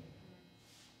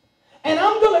 And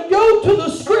I'm going to go to the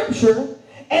Scripture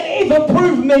and either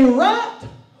prove me right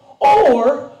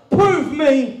or prove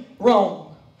me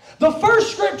wrong. The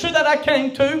first Scripture that I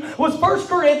came to was 1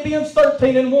 Corinthians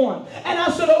 13:1. And I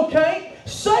said, okay,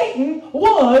 Satan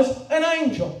was an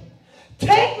angel.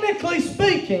 Technically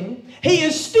speaking, he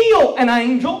is still an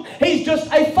angel. He's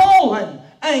just a fallen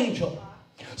angel.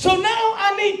 So now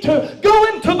I need to go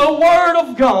into the Word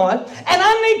of God and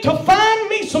I need to find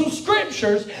me some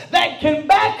Scriptures that can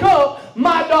back up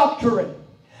my doctrine.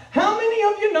 How many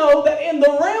of you know that in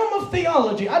the realm of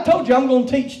theology, I told you I'm going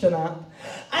to teach tonight,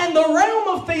 in the realm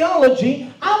of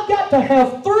theology, I've got to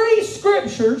have 3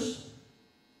 Scriptures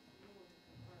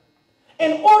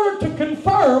in order to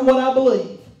confirm what I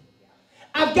believe.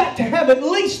 I've got to have at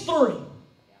least 3.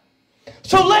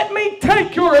 So let me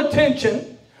take your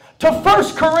attention to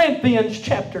 1 Corinthians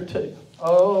chapter 2.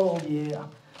 Oh, yeah.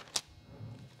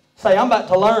 Say, I'm about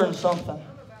to learn something.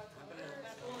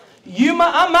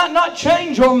 I might not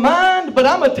change your mind, but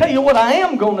I'm going to tell you what I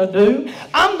am going to do.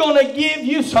 I'm going to give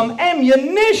you some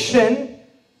ammunition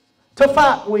to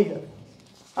fight with.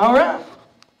 All right?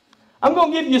 I'm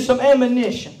going to give you some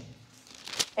ammunition.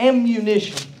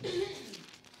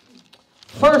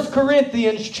 1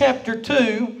 Corinthians chapter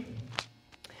 2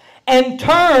 and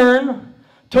turn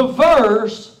to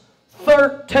verse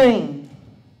 13.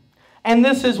 And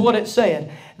this is what it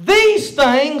said. These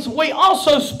things we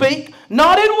also speak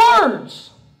not in words,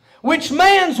 which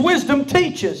man's wisdom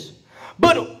teaches,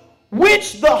 but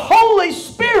which the Holy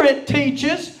Spirit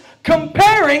teaches,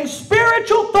 comparing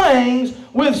spiritual things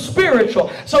with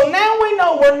spiritual. So now we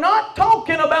know we're not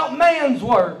talking about man's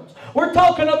words. We're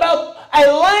talking about a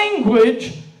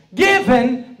language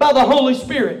given by the Holy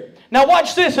Spirit. Now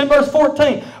watch this in verse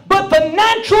 14. But the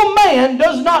natural man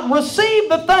does not receive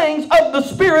the things of the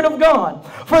Spirit of God,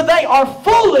 for they are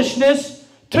foolishness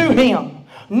to him.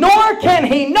 Nor can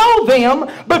he know them,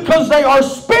 because they are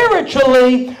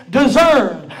spiritually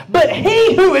discerned. But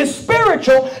he who is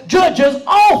spiritual judges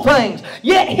all things,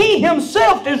 yet he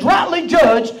himself is rightly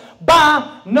judged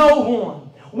by no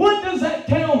one. What does that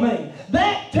tell me?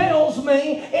 That tells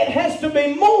me it has to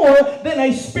be more than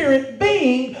a spirit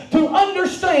being to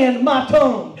understand my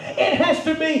tongue. It has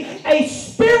to be a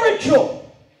spiritual.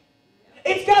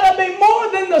 It's got to be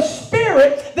more than a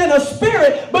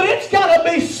spirit, but it's got to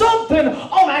be something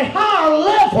on a higher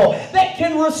level that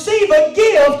can receive a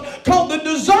gift called the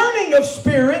discerning of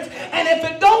spirits. And if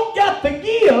it don't got the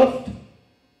gift,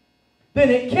 then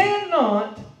it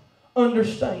cannot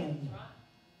understand.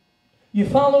 You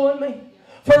following me?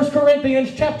 1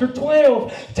 Corinthians chapter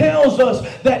 12 tells us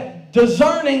that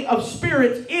discerning of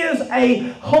spirits is a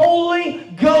Holy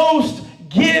Ghost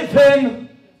given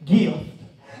gift.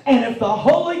 And if the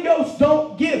Holy Ghost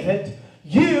don't give it,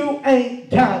 you ain't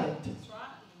got it.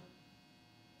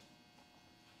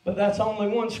 But that's only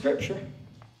one Scripture.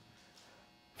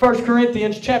 1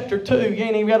 Corinthians chapter 2, you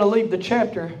ain't even got to leave the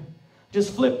chapter.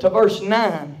 Just flip to verse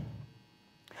 9.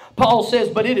 Paul says,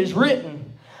 but it is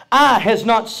written, eye has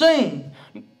not seen,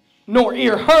 nor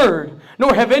ear heard,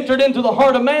 nor have entered into the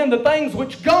heart of man the things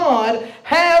which God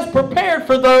has prepared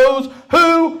for those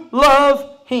who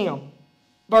love Him.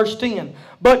 Verse 10.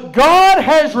 But God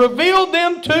has revealed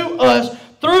them to us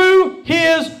through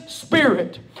His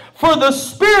Spirit. For the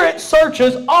Spirit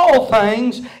searches all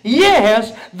things,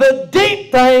 yes, the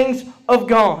deep things of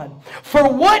God.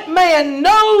 For what man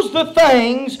knows the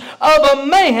things of a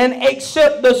man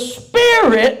except the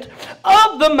Spirit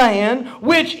of the man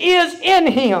which is in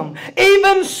him?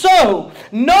 Even so,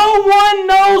 no one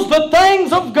knows the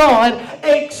things of God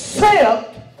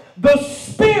except the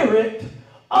Spirit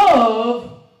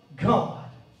of God.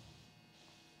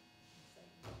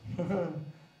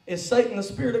 Is Satan the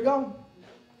Spirit of God?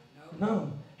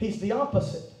 No, he's the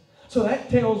opposite. So that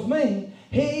tells me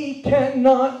he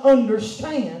cannot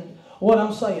understand what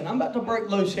I'm saying. I'm about to break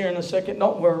loose here in a second.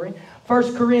 Don't worry.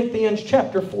 1 Corinthians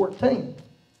chapter 14.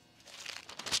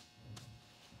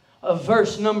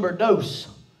 Verse number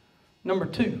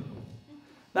 2.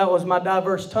 That was my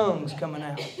diverse tongues coming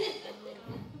out.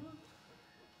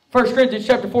 1 Corinthians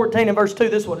chapter 14 and verse 2,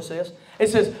 this is what it says. It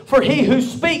says, for he who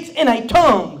speaks in a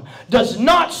tongue does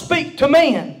not speak to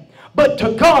men, but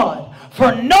to God.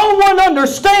 For no one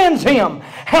understands him.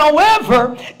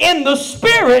 However, in the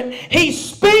Spirit, he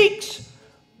speaks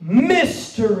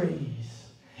mysteries.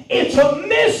 It's a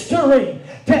mystery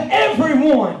to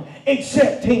everyone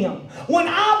except him. When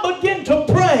I begin to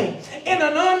pray in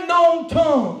an unknown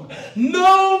tongue,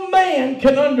 no man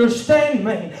can understand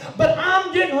me. But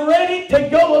I'm getting ready to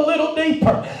go a little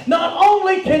deeper. Not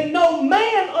only can no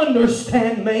man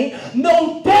understand me,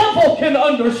 no devil can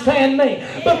understand me.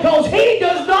 Because he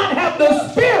does not have the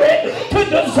Spirit to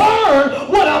discern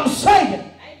what I'm saying.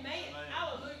 Amen.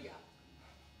 Hallelujah.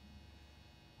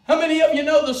 How many of you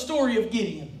know the story of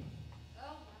Gideon?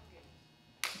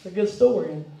 It's a good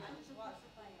story.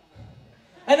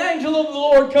 An angel of the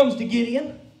Lord comes to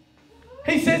Gideon.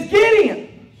 He says,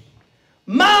 Gideon,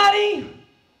 mighty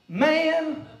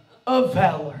man of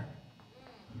valor.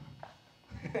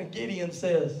 Gideon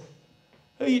says,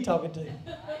 who are you talking to?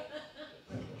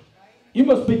 You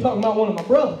must be talking about one of my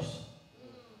brothers.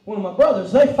 One of my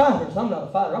brothers, they fighters. I'm not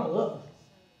a fighter, I'm a lover.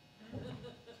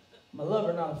 I'm a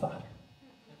lover, not a fighter.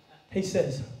 He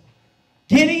says,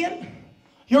 Gideon,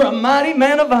 you're a mighty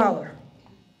man of valor.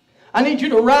 I need you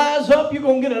to rise up. You're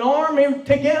going to get an army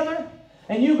together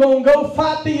and you're going to go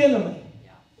fight the enemy.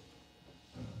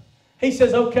 He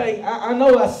says, okay, I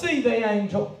know I see the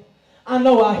angel. I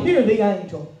know I hear the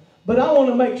angel. But I want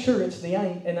to make sure it's an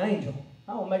angel.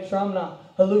 I want to make sure I'm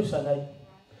not hallucinating.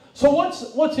 So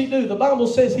what's he do? The Bible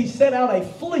says he set out a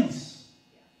fleece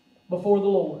before the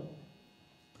Lord.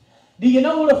 Do you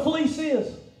know what a fleece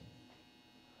is?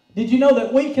 Did you know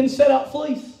that we can set out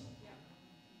fleece?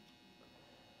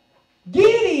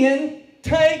 Gideon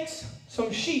takes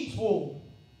some sheep's wool.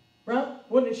 Right?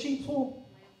 Wasn't it sheep's wool?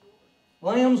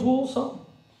 Lamb's wool, something.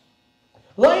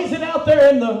 Lays it out there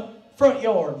in the front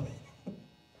yard.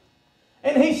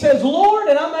 And he says, Lord,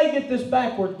 and I may get this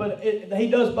backwards, but he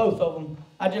does both of them.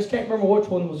 I just can't remember which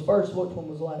one was first, which one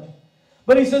was last.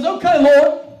 But he says, okay,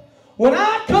 Lord, when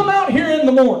I come out here in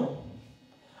the morning,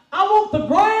 I want the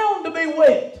ground to be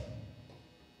wet.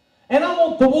 And I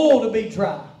want the wool to be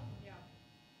dry.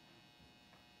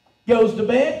 Goes to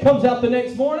bed, comes out the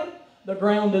next morning, the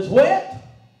ground is wet,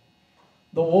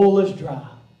 the wool is dry.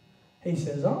 He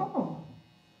says, oh,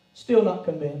 still not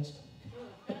convinced.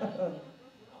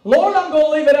 Lord, I'm going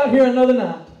to leave it out here another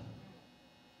night.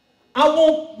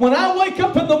 When I wake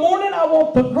up in the morning, I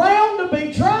want the ground to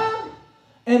be dry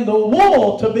and the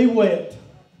wool to be wet.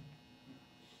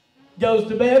 Goes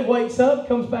to bed, wakes up,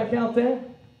 comes back out there.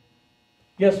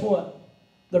 Guess what?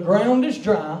 The ground is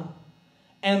dry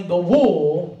and the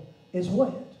wool is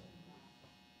wet.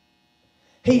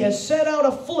 He has set out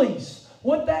a fleece.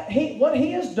 What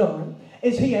he has done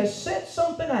is he has set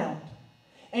something out.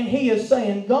 And he is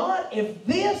saying, God, if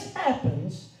this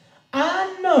happens,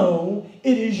 I know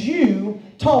it is you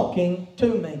talking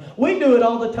to me. We do it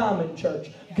all the time in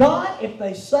church. God, if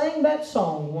they sang that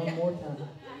song one more time.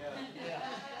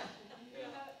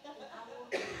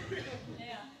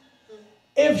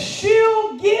 If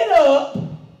she'll get up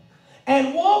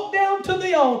and walk down to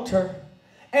the altar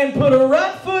and put her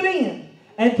right foot in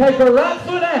and take her right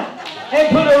foot out and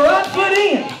put her right foot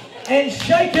in and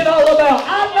shake it all about,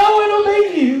 I know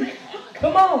it'll be you.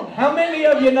 Come on. How many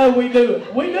of you know we do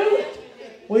it? We do it.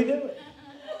 We do it.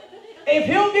 If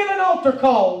he'll give an altar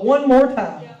call one more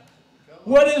time,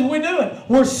 what is we doing?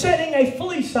 We're setting a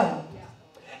fleece out.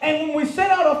 And when we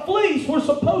set out a fleece, we're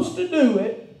supposed to do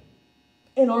it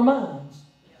in our minds.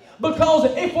 Because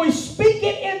if we speak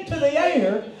it into the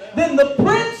air, then the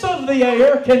prince of the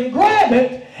air can grab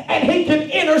it and he can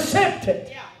intercept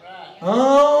it.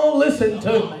 Oh, listen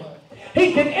to me.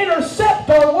 He can intercept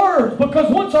our words,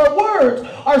 because once our words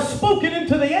are spoken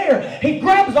into the air, He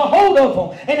grabs a hold of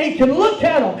them and He can look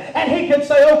at them and He can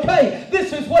say, okay,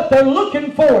 this is what they're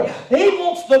looking for. He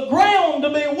wants the ground to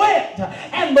be wet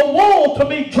and the wool to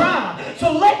be dry.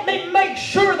 So let me make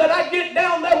sure that I get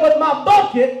down there with my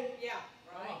bucket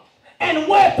and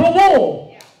wet the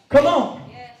wool. Come on.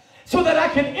 So that I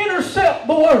can intercept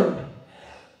the word.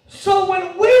 So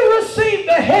when we receive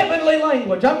the heavenly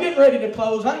language, I'm getting ready to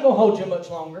close. I ain't going to hold you much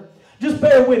longer. Just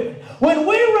bear with me. When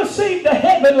we receive the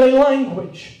heavenly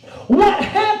language, what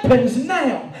happens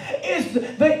now is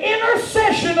the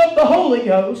intercession of the Holy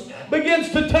Ghost begins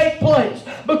to take place,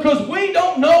 because we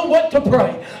don't know what to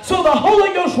pray. So the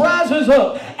Holy Ghost rises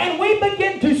up and we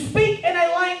begin to speak in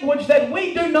a language that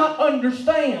we do not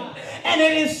understand. And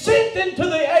it is sent into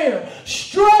the air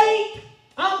straight,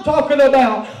 I'm talking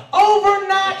about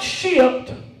overnight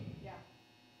shipped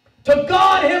to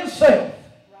God Himself.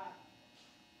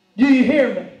 Do you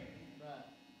hear me?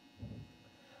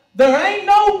 There ain't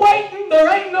no waiting, there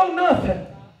ain't no nothing.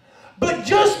 But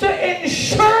just to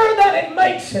ensure that it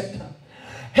makes it,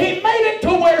 He made it to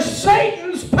where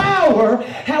Satan's power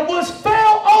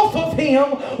fell off of him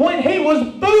when he was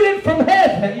booted from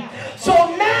heaven. So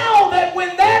now that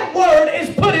when that word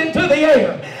is put into the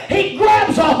air, he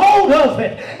grabs a hold of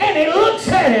it and he looks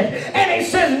at it and he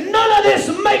says, none of this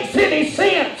makes any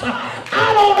sense.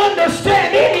 I don't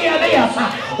understand any of this.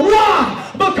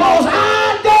 Why? Because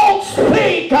I don't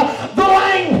speak the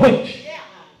language.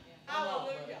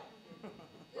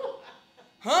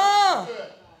 Huh?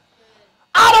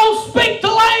 I don't speak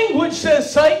the language,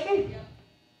 says Satan.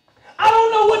 I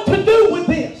don't know what to do with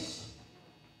this.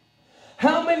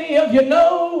 How many of you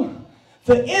know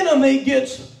the enemy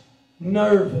gets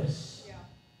nervous?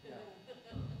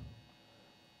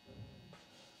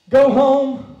 Go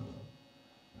home,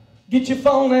 get your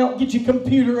phone out, get your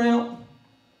computer out,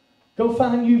 go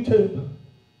find YouTube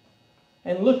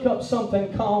and look up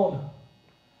something called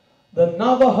the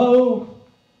Navajo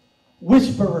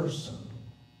Whisperers.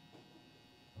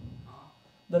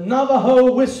 The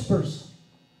Navajo Whispers.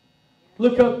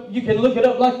 Look up, you can look it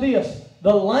up like this.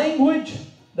 The language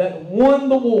that won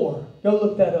the war. Go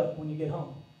look that up when you get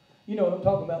home. You know what I'm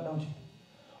talking about, don't you?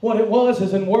 What it was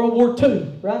is in World War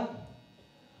II, right?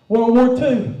 World War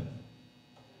II.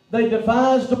 They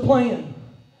devised a plan.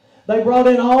 They brought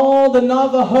in all the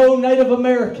Navajo Native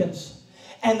Americans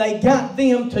and they got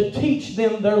them to teach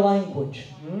them their language.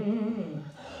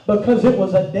 Because it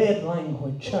was a dead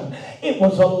language. It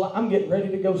was I'm getting ready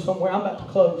to go somewhere. I'm about to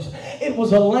close. It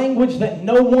was a language that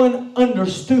no one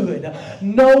understood.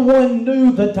 No one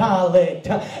knew the dialect.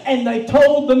 And they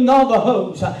told the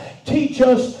Navajos, teach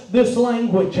us this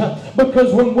language.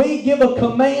 Because when we give a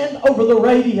command over the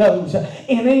radios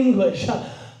in English,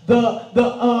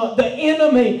 the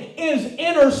enemy is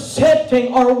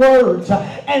intercepting our words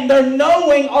and they're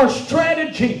knowing our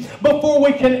strategy before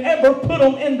we can ever put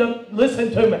them into,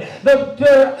 listen to me,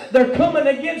 they're coming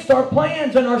against our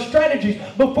plans and our strategies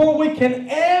before we can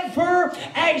ever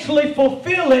actually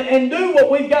fulfill it and do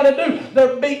what we've got to do.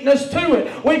 They're beating us to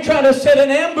it. We try to set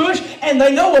an ambush and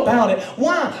they know about it.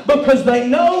 Why? Because they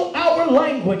know our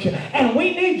language, and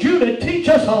we need you to teach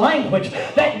us a language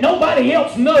that nobody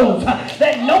else knows,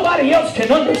 that nobody else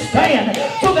can understand,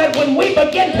 so that when we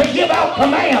begin to give out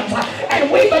commands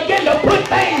and we begin to put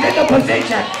things into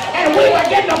position and we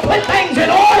begin to put things in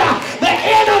order, the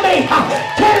enemy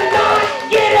cannot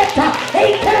get it.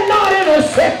 He cannot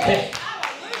intercept it.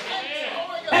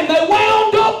 And they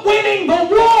wound up winning the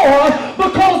war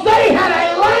because they had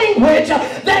a language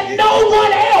that no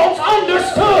one else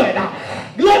understood.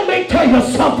 Let me tell you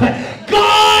something.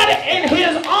 God, in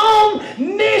His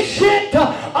omniscient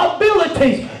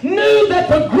abilities, knew that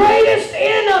the greatest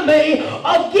enemy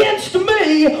against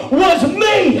me was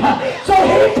me. So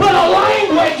He put a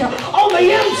language on the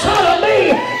inside of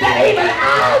me that even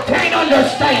I can't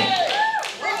understand.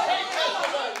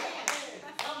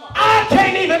 I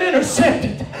can't even intercept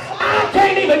it. I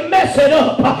can't even mess it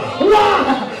up.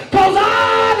 Why? Because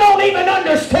I don't even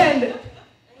understand it.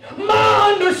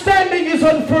 My understanding is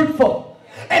unfruitful.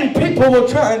 And people will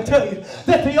try and tell you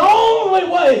that the only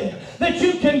way that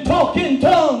you can talk in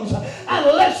tongues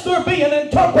unless there be an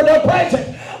interpreter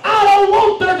present. I don't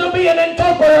want there to be an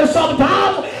interpreter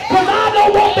sometimes, because I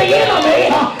don't want the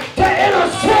enemy to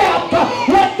intercept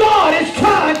what God is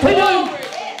trying to do.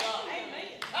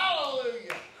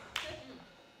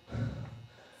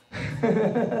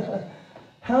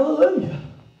 Hallelujah.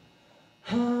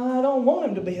 Hallelujah. I don't want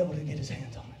him to be able to get his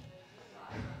hands on it.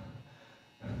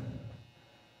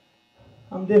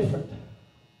 I'm different.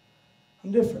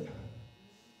 I'm different.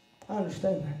 I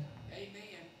understand that. Amen.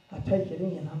 I take it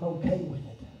in. I'm okay with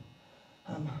it.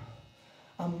 I'm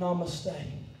namaste.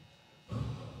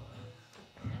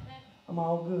 I'm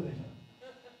all good.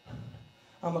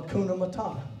 I'm a kuna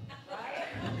matata.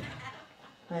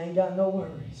 I ain't got no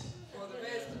worries. For the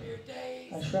rest of your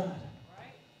days. That's right.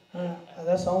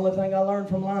 That's the only thing I learned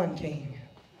from Lion King.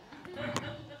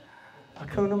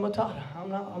 Hakuna Matata.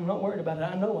 I'm not worried about it.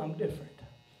 I know I'm different.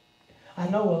 I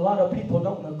know a lot of people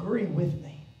don't agree with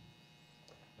me.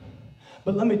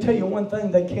 But let me tell you one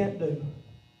thing they can't do.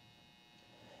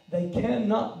 They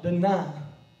cannot deny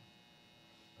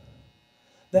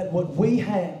that what we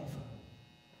have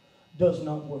does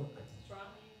not work.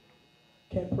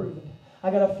 Can't prove it.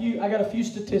 I got a few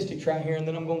statistics right here, and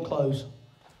then I'm going to close.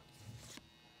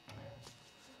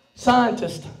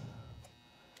 Scientists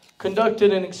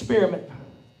conducted an experiment.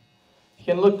 You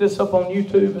can look this up on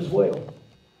YouTube as well.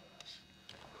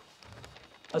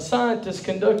 A scientist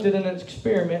conducted an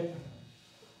experiment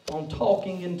on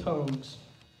talking in tongues,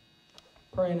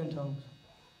 praying in tongues.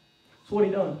 That's what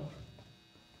he done.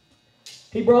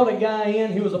 He brought a guy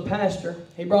in. He was a pastor.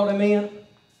 He brought him in.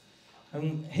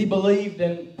 And he believed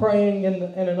in praying in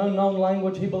an unknown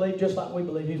language. He believed just like we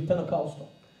believe. He was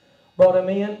Pentecostal. Brought him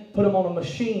in, put him on a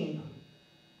machine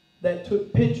that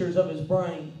took pictures of his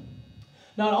brain.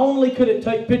 Not only could it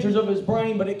take pictures of his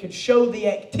brain, but it could show the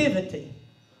activity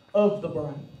of the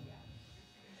brain.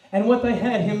 And what they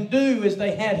had him do is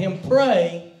they had him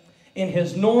pray in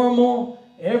his normal,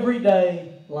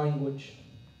 everyday language.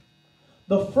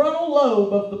 The frontal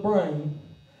lobe of the brain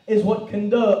is what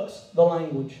conducts the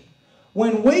language.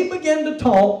 When we begin to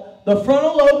talk, the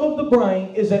frontal lobe of the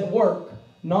brain is at work,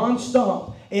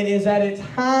 non-stop. It is at its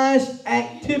highest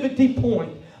activity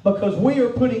point because we are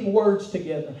putting words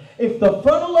together. If the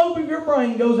frontal lobe of your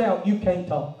brain goes out, you can't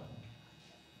talk.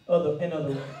 In other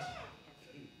words.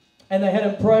 And they had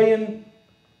him praying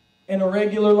in a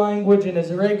regular language, in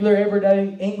his regular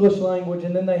everyday English language,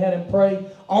 and then they had him pray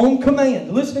on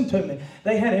command. Listen to me.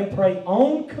 They had him pray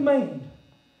on command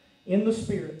in the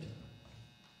Spirit.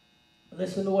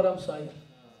 Listen to what I'm saying.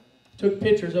 Took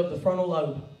pictures of the frontal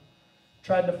lobe.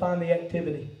 Tried to find the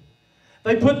activity.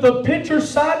 They put the pictures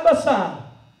side by side.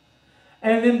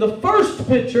 And in the first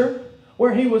picture,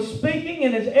 where he was speaking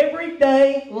in his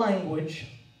everyday language,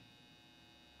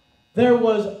 there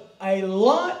was a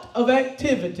lot of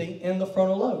activity in the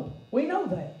frontal lobe. We know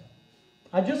that.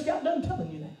 I just got done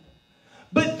telling you that.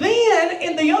 But then,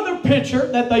 in the other picture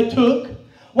that they took,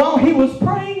 while he was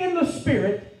praying in the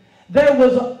Spirit, there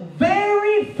was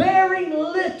very, very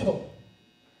little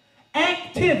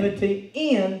activity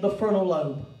in the frontal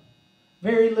lobe.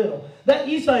 Very little. That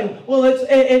you say, well, it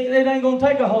ain't going to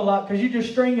take a whole lot because you're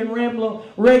just stringing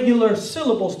regular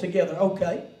syllables together.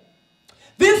 Okay.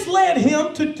 This led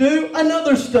him to do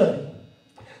another study.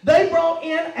 They brought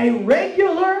in a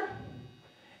regular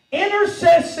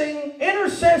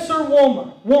intercessor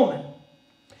woman.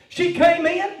 She came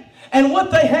in, and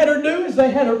what they had her do is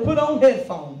they had her put on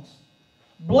headphones,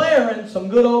 blaring some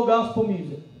good old gospel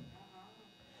music.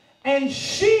 And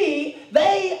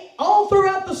they, all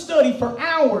throughout the study for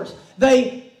hours,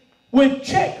 they would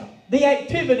check the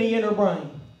activity in her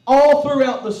brain. All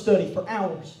throughout the study for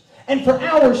hours. And for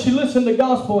hours she listened to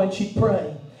gospel and she'd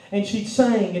pray. And she'd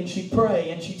sing and she'd pray.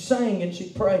 And she'd sing and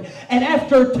she'd pray. And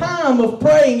after a time of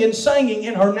praying and singing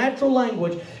in her natural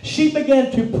language, she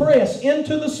began to press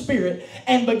into the Spirit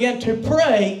and began to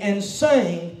pray and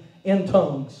sing in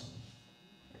tongues.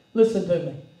 Listen to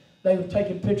me. They were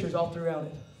taking pictures all throughout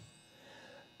it.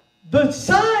 The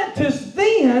scientist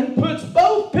then puts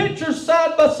both pictures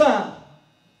side by side.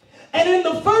 And in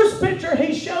the first picture,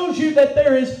 he shows you that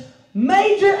there is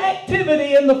major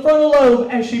activity in the frontal lobe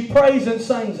as she prays and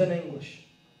sings in English.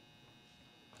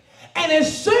 And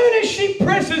as soon as she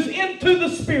presses into the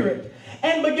Spirit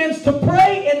and begins to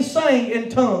pray and sing in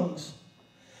tongues,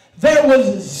 there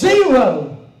was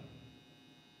zero,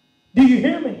 do you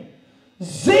hear me?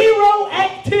 Zero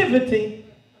activity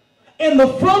in the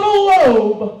frontal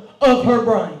lobe of her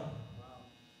brain.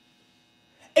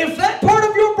 If that part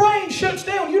of your brain shuts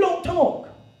down, you don't talk.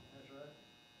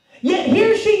 Yet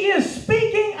here she is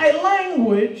speaking a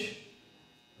language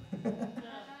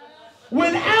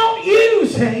without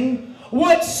using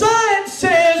what science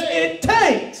says it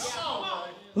takes.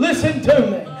 Listen to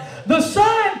me. The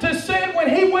scientist said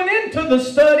when he went into the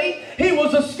study, he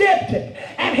was a skeptic.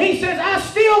 And he says, I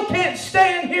still can't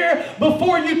stand here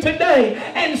before you today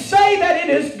and say that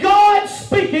it is God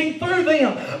speaking through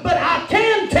them. But I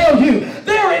can tell you,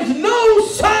 there is no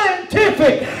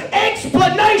scientific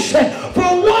explanation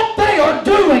for what they are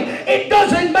doing. It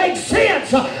doesn't make sense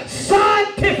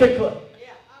scientifically.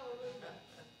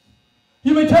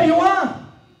 You may tell you why.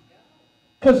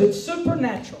 Because it's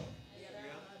supernatural.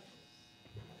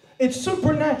 It's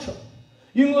supernatural.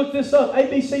 You can look this up.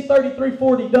 ABC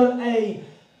 3340 done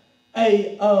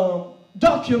a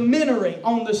documentary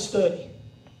on this study.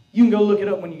 You can go look it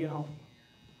up when you get home.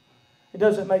 It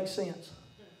doesn't make sense.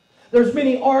 There's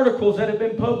many articles that have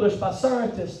been published by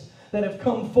scientists that have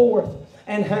come forth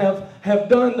and have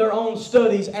done their own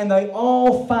studies, and they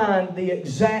all find the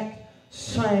exact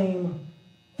same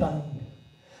thing.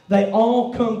 They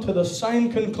all come to the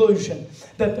same conclusion,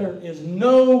 that there is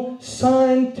no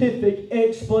scientific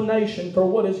explanation for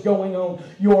what is going on.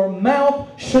 Your mouth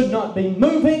should not be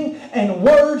moving and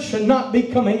words should not be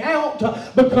coming out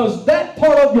because that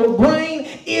part of your brain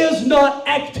is not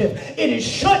active. It is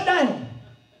shut down.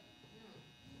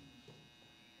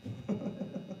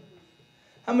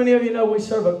 How many of you know we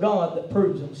serve a God that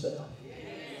proves Himself?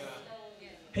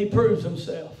 He proves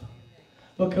Himself.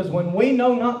 Because when we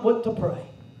know not what to pray,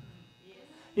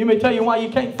 you may tell you why you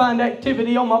can't find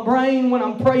activity on my brain when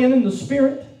I'm praying in the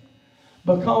Spirit.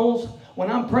 Because when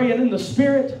I'm praying in the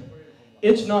Spirit,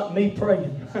 it's not me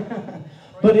praying.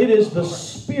 But it is the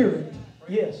Spirit.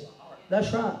 Yes,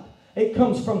 that's right. It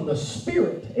comes from the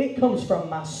Spirit. It comes from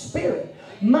my spirit.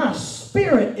 My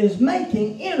spirit is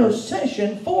making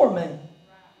intercession for me.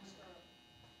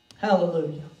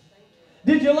 Hallelujah.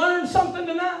 Did you learn something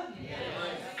tonight?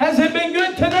 Has it been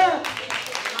good tonight?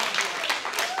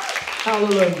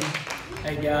 Hallelujah.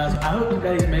 Hey guys, I hope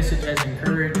today's message has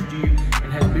encouraged you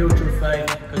and has built your faith,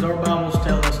 because our Bibles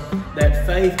tell us that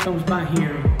faith comes by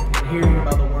hearing, and hearing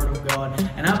by the Word of God.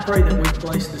 And I pray that we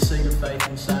place the seed of faith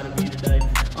inside of you today.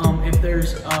 If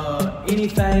there's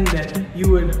anything that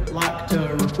you would like to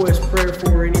request prayer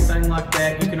for or anything like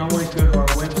that, you can always go to our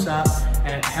website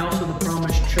at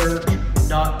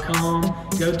houseofthepromisechurch.com.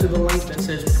 Go to the link that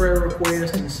says prayer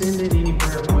request and send in any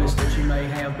prayer requests that you may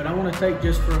have. But I want to take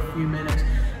just for a few minutes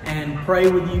and pray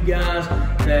with you guys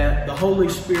that the Holy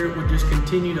Spirit would just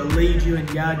continue to lead you and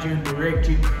guide you and direct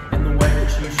you in the way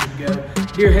that you should go.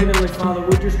 Dear Heavenly Father,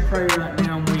 we just pray right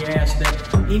now and we ask that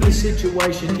any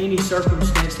situation, any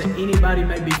circumstance that anybody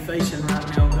may be facing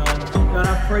right now, God,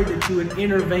 I pray that you would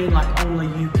intervene like only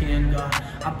you can, God.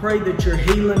 I pray that your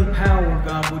healing power,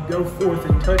 God, would go forth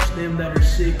and touch them that are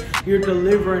sick. Your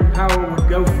delivering power would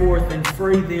go forth and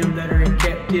free them that are in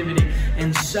captivity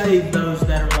and save those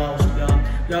that are lost, God.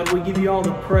 God, we give you all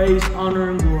the praise, honor,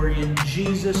 and glory in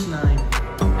Jesus' name.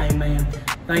 Amen.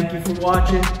 Thank you for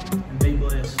watching, and be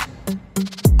blessed.